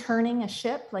even turning a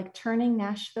ship, like turning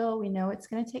Nashville, we know it's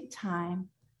going to take time,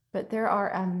 but there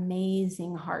are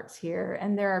amazing hearts here.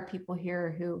 And there are people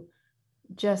here who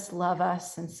just love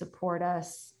us and support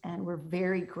us. And we're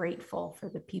very grateful for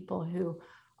the people who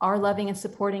are loving and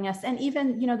supporting us. And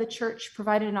even, the church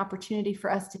provided an opportunity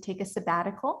for us to take a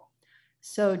sabbatical.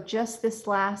 So just this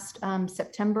last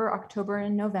September, October,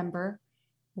 and November,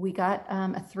 we got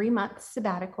a 3-month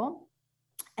sabbatical.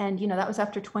 And, that was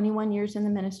after 21 years in the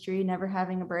ministry, never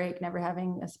having a break, never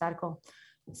having a sabbatical.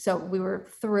 So we were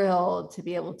thrilled to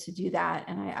be able to do that.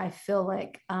 And I feel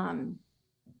like,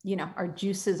 our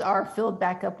juices are filled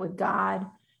back up with God,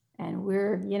 and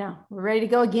we're ready to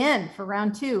go again for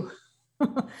round 2.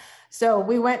 So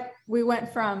we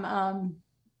went from,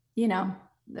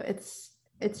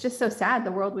 it's just so sad,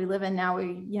 the world we live in now.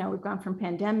 We've gone from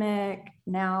pandemic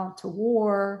now to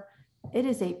war. It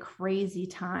is a crazy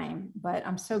time, but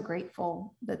I'm so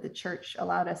grateful that the church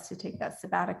allowed us to take that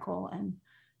sabbatical and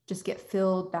just get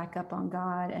filled back up on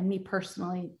God. And me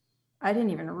personally, I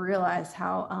didn't even realize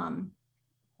how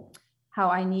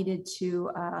I needed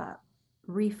to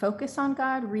refocus on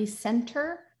God,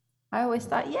 recenter. I always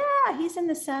thought, yeah, he's in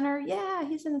the center. Yeah,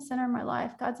 he's in the center of my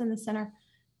life. God's in the center.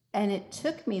 And it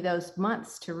took me those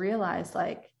months to realize,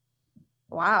 like,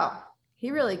 wow, he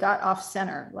really got off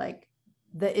center. Like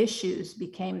the issues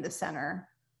became the center.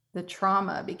 The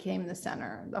trauma became the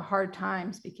center. The hard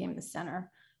times became the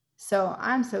center. So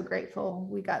I'm so grateful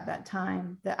we got that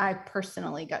time, that I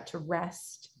personally got to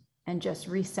rest and just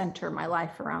recenter my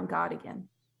life around God again.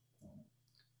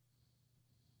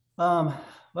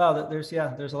 Well, there's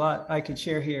a lot I could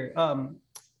share here.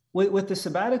 With the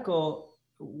sabbatical,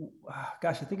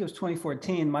 gosh, I think it was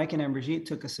 2014, Mike and Brigitte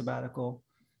took a sabbatical.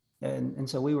 And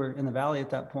so we were in the Valley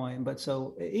at that point. But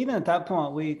so even at that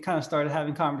point, we kind of started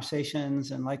having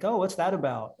conversations and like, oh, what's that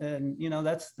about? And,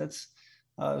 that's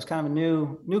it was kind of a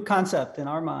new concept in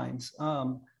our minds.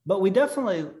 But we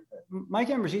definitely, Mike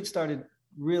and Brigitte started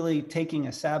really taking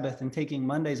a Sabbath and taking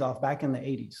Mondays off back in the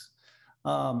 80s.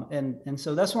 And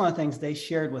so that's one of the things they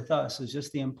shared with us, is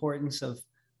just the importance of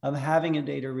having a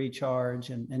day to recharge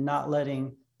and not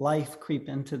letting life creep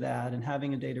into that, and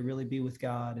having a day to really be with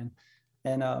God.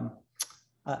 And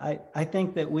I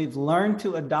think that we've learned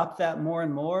to adopt that more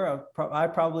and more. I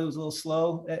probably was a little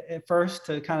slow at first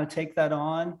to kind of take that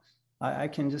on. I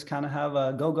can just kind of have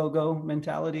a go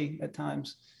mentality at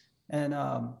times. And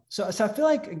so I feel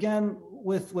like, again,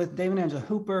 with Dave and Angela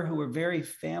Hooper, who were very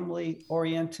family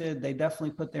oriented, they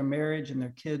definitely put their marriage and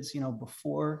their kids,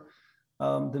 before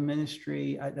the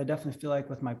ministry. I definitely feel like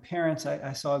with my parents,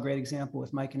 I saw a great example.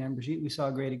 With Mike and Brigitte, we saw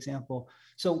a great example.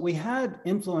 So we had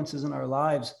influences in our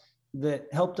lives that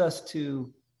helped us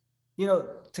to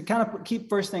kind of keep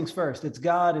first things first. It's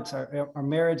God, it's our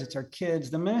marriage, it's our kids.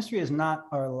 The ministry is not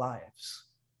our lives.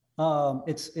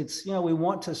 It's we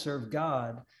want to serve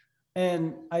God.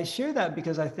 And I share that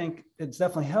because I think it's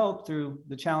definitely helped through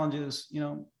the challenges,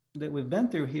 that we've been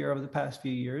through here over the past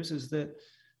few years, is that,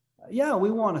 yeah,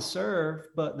 we want to serve,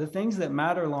 but the things that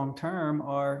matter long-term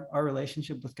are our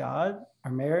relationship with God,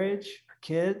 our marriage, our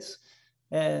kids,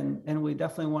 and we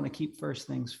definitely want to keep first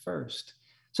things first.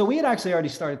 So we had actually already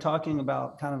started talking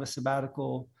about kind of a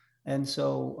sabbatical. And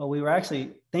so we were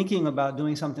actually thinking about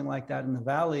doing something like that in the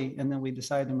Valley, and then we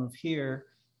decided to move here.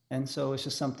 And so it's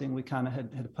just something we kind of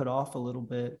had put off a little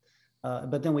bit.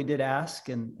 But then we did ask,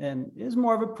 and it was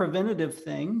more of a preventative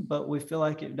thing, but we feel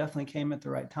like it definitely came at the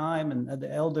right time. And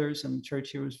the elders and the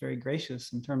church here was very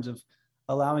gracious in terms of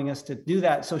allowing us to do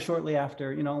that so shortly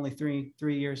after, only three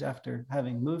years after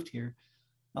having moved here.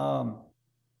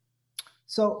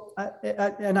 So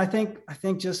I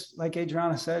think just like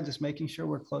Adriana said, just making sure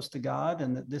we're close to God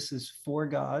and that this is for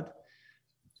God.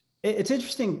 It's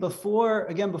interesting. Before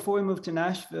we moved to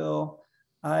Nashville,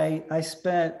 I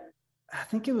spent, I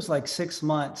think it was like 6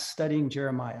 months studying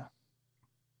Jeremiah,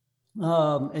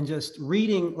 and just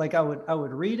reading. Like I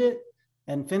would read it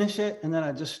and finish it, and then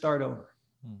I'd just start over.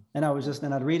 And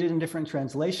then I'd read it in different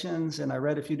translations, and I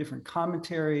read a few different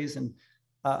commentaries, and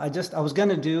I was going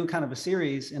to do kind of a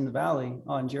series in the Valley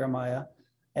on Jeremiah,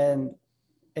 and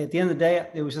at the end of the day,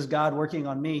 it was just God working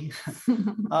on me.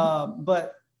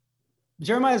 But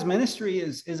Jeremiah's ministry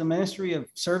is a ministry of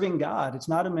serving God. It's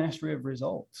not a ministry of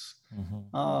results.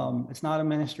 It's not a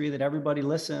ministry that everybody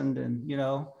listened and,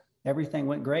 everything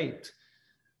went great.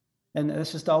 And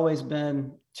it's just always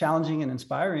been challenging and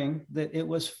inspiring that it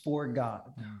was for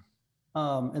God.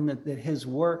 And that his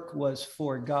work was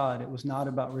for God. It was not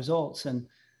about results. And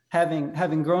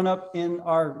having grown up in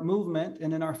our movement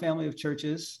and in our family of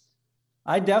churches,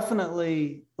 I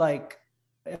definitely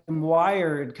am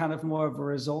wired kind of more of a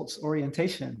results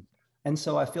orientation. And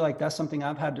so I feel like that's something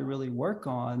I've had to really work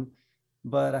on,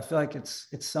 but I feel like it's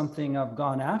something I've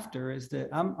gone after, is that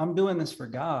I'm doing this for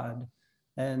God.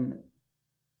 And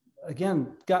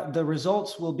again, God, the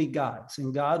results will be God's,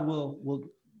 and God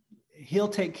he'll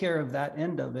take care of that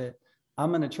end of it. I'm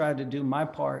going to try to do my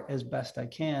part as best I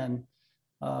can,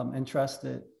 and trust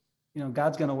that,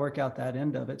 God's going to work out that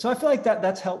end of it. So I feel like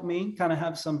that's helped me kind of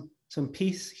have some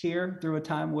peace here through a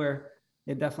time where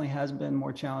it definitely has been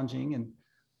more challenging. And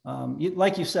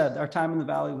like you said, our time in the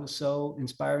Valley was so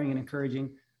inspiring and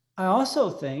encouraging. I also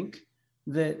think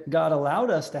that God allowed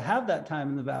us to have that time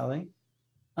in the Valley,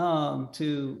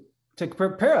 to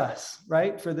prepare us,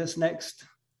 right, for this next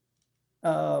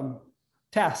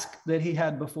task that he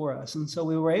had before us. And so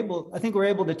we're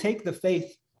able to take the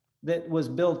faith that was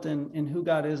built in who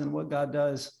God is and what God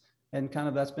does, and kind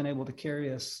of that's been able to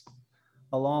carry us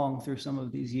along through some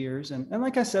of these years. And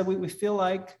like I said, we feel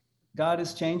like God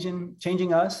is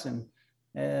changing us and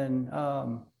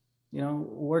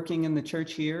working in the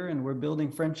church here, and we're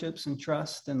building friendships and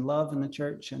trust and love in the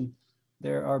church, and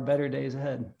there are better days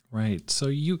ahead. Right. So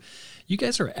you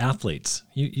guys are athletes.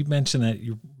 You mentioned that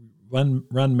you run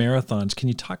marathons. Can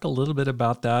you talk a little bit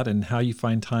about that and how you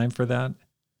find time for that?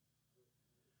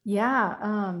 Yeah.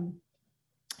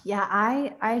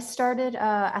 I started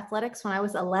athletics when I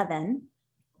was 11,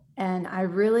 and I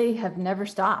really have never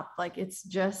stopped. Like, it's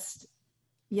just,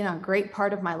 a great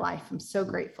part of my life. I'm so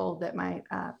grateful that my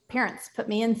parents put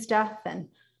me in stuff, and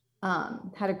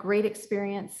had a great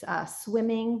experience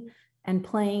swimming and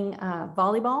playing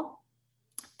volleyball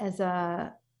as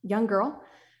a young girl.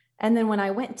 And then when I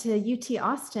went to UT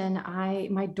Austin,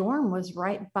 my dorm was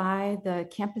right by the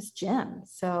campus gym.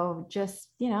 So just,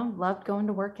 loved going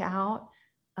to work out.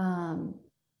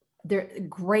 There's a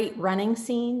great running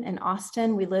scene in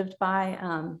Austin. We lived by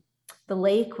the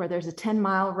lake where there's a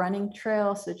 10-mile running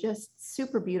trail. So just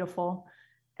super beautiful.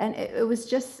 And it was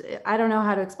just, I don't know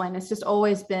how to explain it. It's just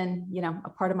always been, a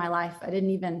part of my life. I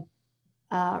didn't even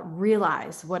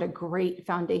realize what a great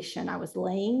foundation I was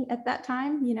laying at that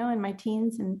time, in my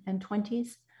teens and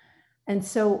 20s. And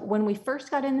so when we first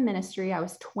got in the ministry, I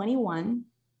was 21,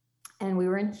 and we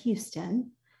were in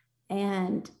Houston,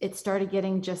 and it started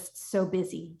getting just so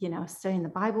busy, studying the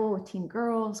Bible with teen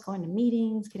girls, going to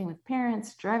meetings, getting with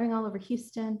parents, driving all over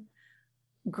Houston.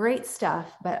 Great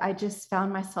stuff. But I just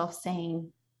found myself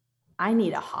saying, I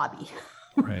need a hobby.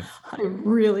 Right. I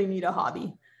really need a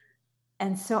hobby.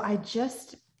 And so I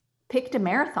just picked a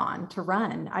marathon to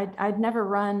run. I'd never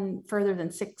run further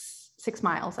than six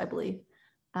miles, I believe.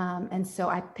 And so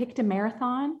I picked a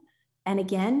marathon. And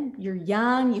again, you're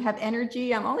young, you have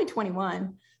energy. I'm only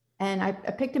 21. And I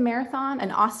picked a marathon,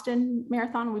 an Austin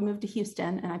marathon. We moved to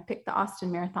Houston, and I picked the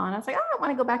Austin marathon. I was like, I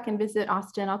want to go back and visit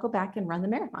Austin. I'll go back and run the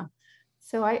marathon.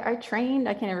 So I trained,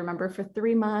 I can't even remember, for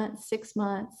 3 months, 6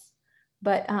 months.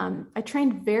 But I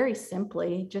trained very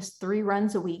simply, just 3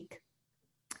 runs a week.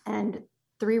 And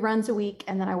 3 runs a week.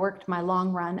 And then I worked my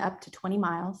long run up to 20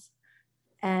 miles.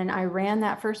 And I ran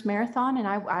that first marathon, and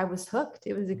I was hooked.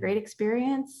 It was a great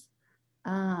experience.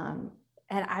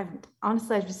 And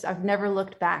I've never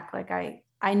looked back. Like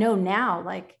I know now,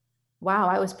 like, wow,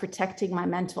 I was protecting my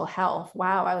mental health.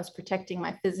 Wow, I was protecting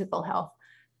my physical health.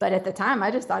 But at the time,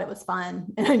 I just thought it was fun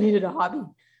and I needed a hobby.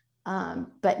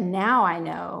 But now I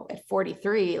know at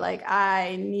 43, like,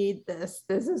 I need this.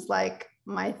 This is like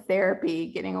my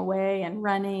therapy, getting away and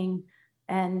running.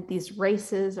 And these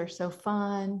races are so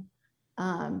fun.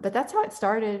 But that's how it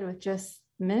started, with just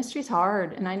ministry's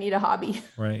hard and I need a hobby.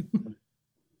 Right.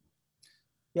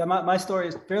 Yeah, my story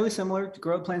is fairly similar.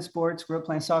 Grew up playing sports, grew up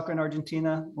playing soccer in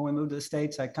Argentina. When we moved to the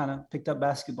States, I kind of picked up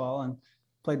basketball and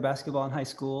played basketball in high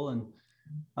school, and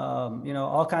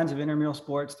all kinds of intramural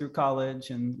sports through college.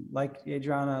 And like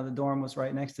Adriana, the dorm was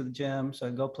right next to the gym. So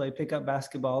I'd go play pickup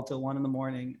basketball till 1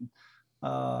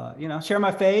 a.m. Share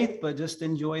my faith, but just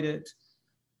enjoyed it.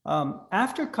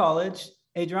 After college,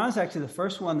 Adriana's actually the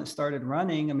first one that started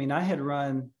running. I mean, I'd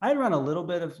run a little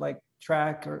bit of like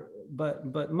track,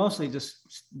 but mostly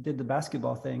just did the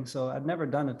basketball thing. So I'd never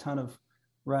done a ton of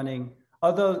running.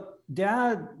 Although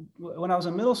Dad, when I was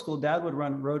in middle school, Dad would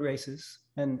run road races,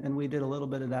 and we did a little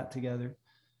bit of that together.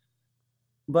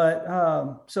 But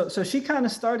so she kind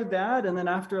of started that, and then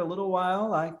after a little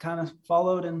while, I kind of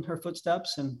followed in her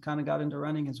footsteps and kind of got into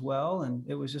running as well. And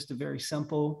it was just a very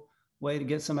simple way to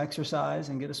get some exercise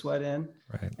and get a sweat in.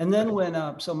 Right. And then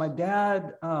so my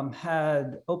dad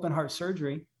had open heart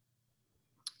surgery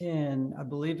in, I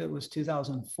believe it was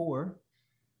 2004.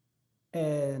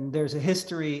 And there's a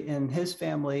history in his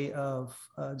family of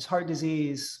heart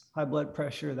disease, high blood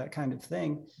pressure, that kind of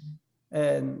thing.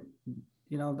 And,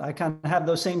 I kind of have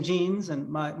those same genes, and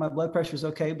my blood pressure is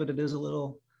okay, but it is a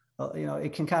little,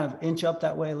 it can kind of inch up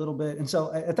that way a little bit. And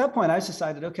so at that point I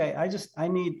decided, okay, I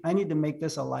need to make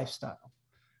this a lifestyle.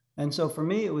 And so for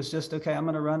me, it was just, okay, I'm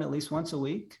going to run at least once a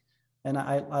week. And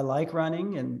I like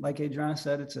running. And like Adriana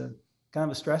said, it's a kind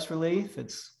of a stress relief.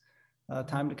 It's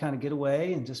time to kind of get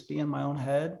away and just be in my own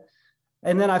head.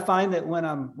 And then I find that when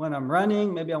I'm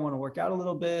running, maybe I want to work out a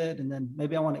little bit, and then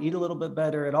maybe I want to eat a little bit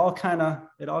better. It all kind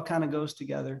of goes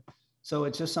together. So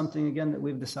it's just something, again, that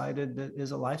we've decided that is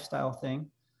a lifestyle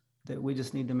thing that we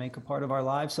just need to make a part of our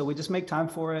lives. So we just make time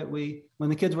for it. When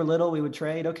the kids were little, we would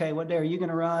trade. Okay, what day are you going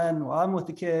to run? Well, I'm with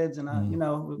the kids, and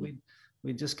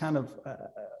we just kind of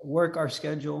work our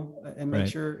schedule and make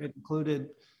sure it included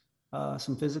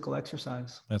some physical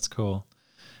exercise. That's cool.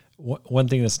 One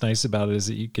thing that's nice about it is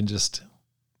that you can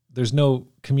there's no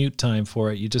commute time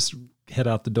for it. You just head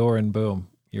out the door and boom,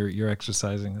 you're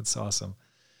exercising. That's awesome.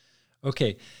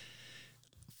 Okay.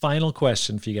 Final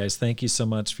question for you guys. Thank you so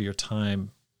much for your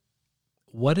time.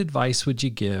 What advice would you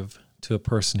give to a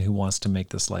person who wants to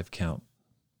make this life count?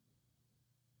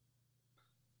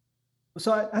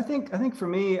 So I think for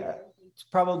me, it's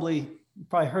probably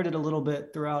heard it a little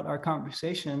bit throughout our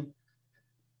conversation,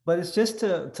 but it's just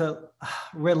to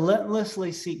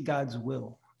relentlessly seek God's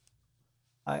will.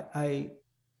 I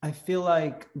feel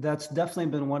like that's definitely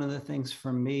been one of the things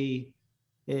for me,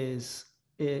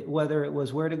 whether it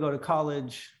was where to go to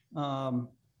college,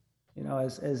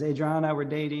 as Adriana and I were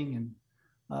dating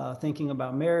and thinking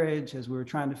about marriage, as we were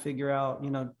trying to figure out,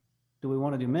 do we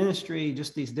want to do ministry,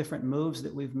 just these different moves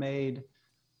that we've made.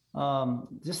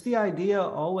 Just the idea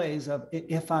always of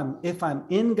if I'm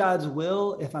in God's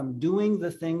will, if I'm doing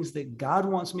the things that God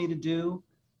wants me to do,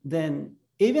 then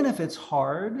even if it's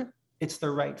hard, it's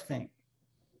the right thing.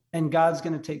 And God's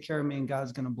going to take care of me, and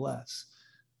God's going to bless.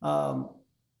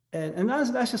 And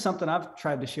that's just something I've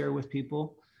tried to share with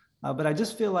people. But I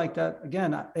just feel like that,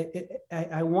 again,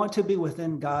 I want to be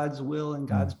within God's will and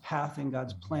God's path and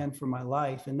God's plan for my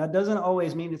life. And that doesn't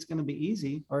always mean it's going to be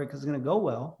easy or because it's going to go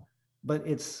well, but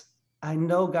I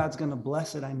know God's going to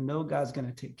bless it. I know God's going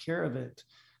to take care of it.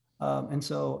 And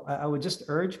so I would just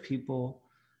urge people,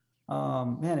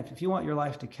 if you want your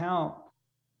life to count,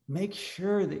 make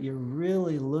sure that you're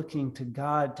really looking to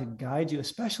God to guide you,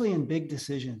 especially in big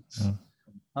decisions.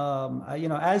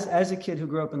 As a kid who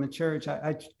grew up in the church,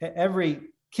 every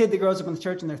kid that grows up in the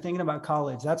church and they're thinking about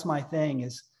college, that's my thing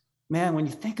is, man, when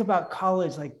you think about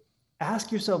college, like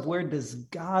ask yourself, where does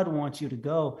God want you to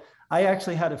go? I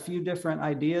actually had a few different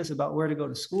ideas about where to go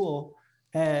to school,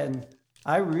 and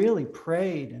I really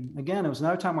prayed. And again, it was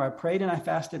another time where I prayed and I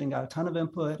fasted and got a ton of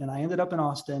input, and I ended up in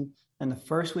Austin. And the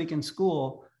first week in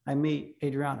school, I meet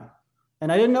Adriana.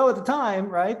 And I didn't know at the time,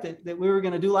 right, that we were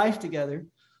going to do life together.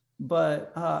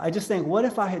 But I just think, what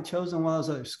if I had chosen one of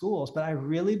those other schools? But I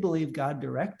really believe God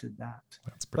directed that.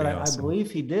 That's pretty awesome. I believe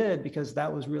he did, because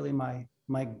that was really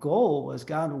my goal was,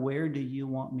 God, where do you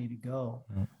want me to go?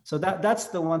 So that's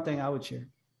the one thing I would share.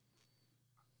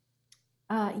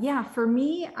 For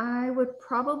me, I would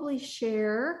probably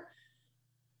share,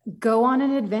 go on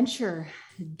an adventure,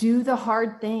 do the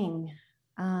hard thing,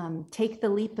 take the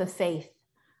leap of faith.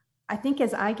 I think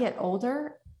as I get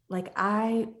older,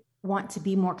 I want to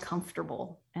be more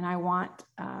comfortable, and I want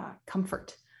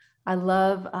comfort. I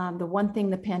love the one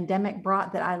thing the pandemic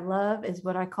brought that I love is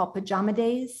what I call pajama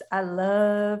days. I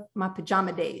love my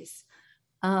pajama days.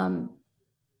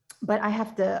 But I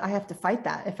have to fight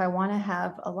that if I want to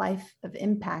have a life of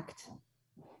impact.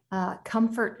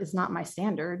 Comfort is not my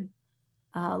standard.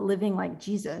 Living like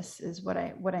Jesus is what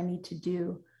I need to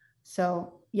do.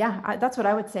 So that's what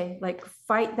I would say.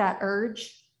 Fight that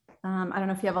urge. I don't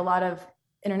know if you have a lot of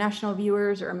international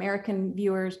viewers or American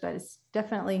viewers, but it's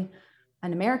definitely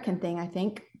an American thing, I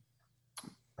think,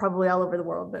 probably all over the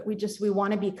world. But we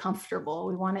want to be comfortable.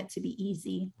 We want it to be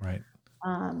easy. Right.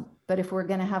 But if we're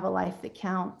going to have a life that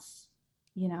counts,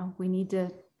 we need to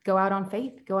go out on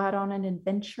faith, go out on an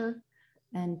adventure,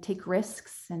 and take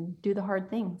risks and do the hard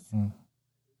things.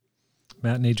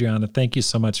 Matt and Adriana, thank you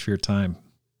so much for your time.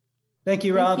 Thank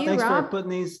you, Rob. Thanks Rob. for putting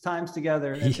these times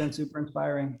together. It's been super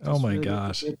inspiring. Oh my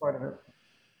gosh. Be a part of it.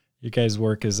 You guys'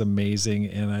 work is amazing,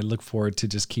 and I look forward to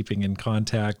just keeping in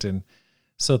contact, and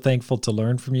so thankful to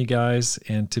learn from you guys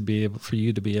and for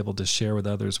you to be able to share with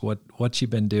others what you've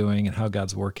been doing and how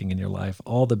God's working in your life.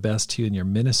 All the best to you in your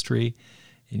ministry,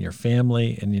 in your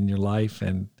family, and in your life.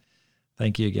 And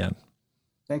thank you again.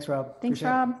 Thanks, Rob. Thanks,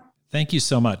 Rob. Thank you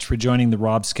so much for joining the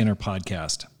Rob Skinner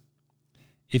podcast.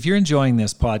 If you're enjoying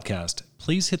this podcast,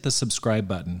 please hit the subscribe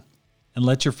button and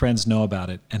let your friends know about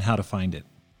it and how to find it.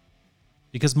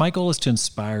 Because my goal is to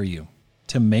inspire you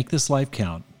to make this life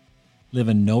count, live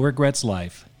a no regrets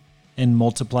life, and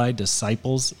multiply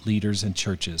disciples, leaders, and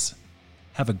churches.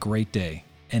 Have a great day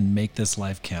and make this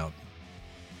life count.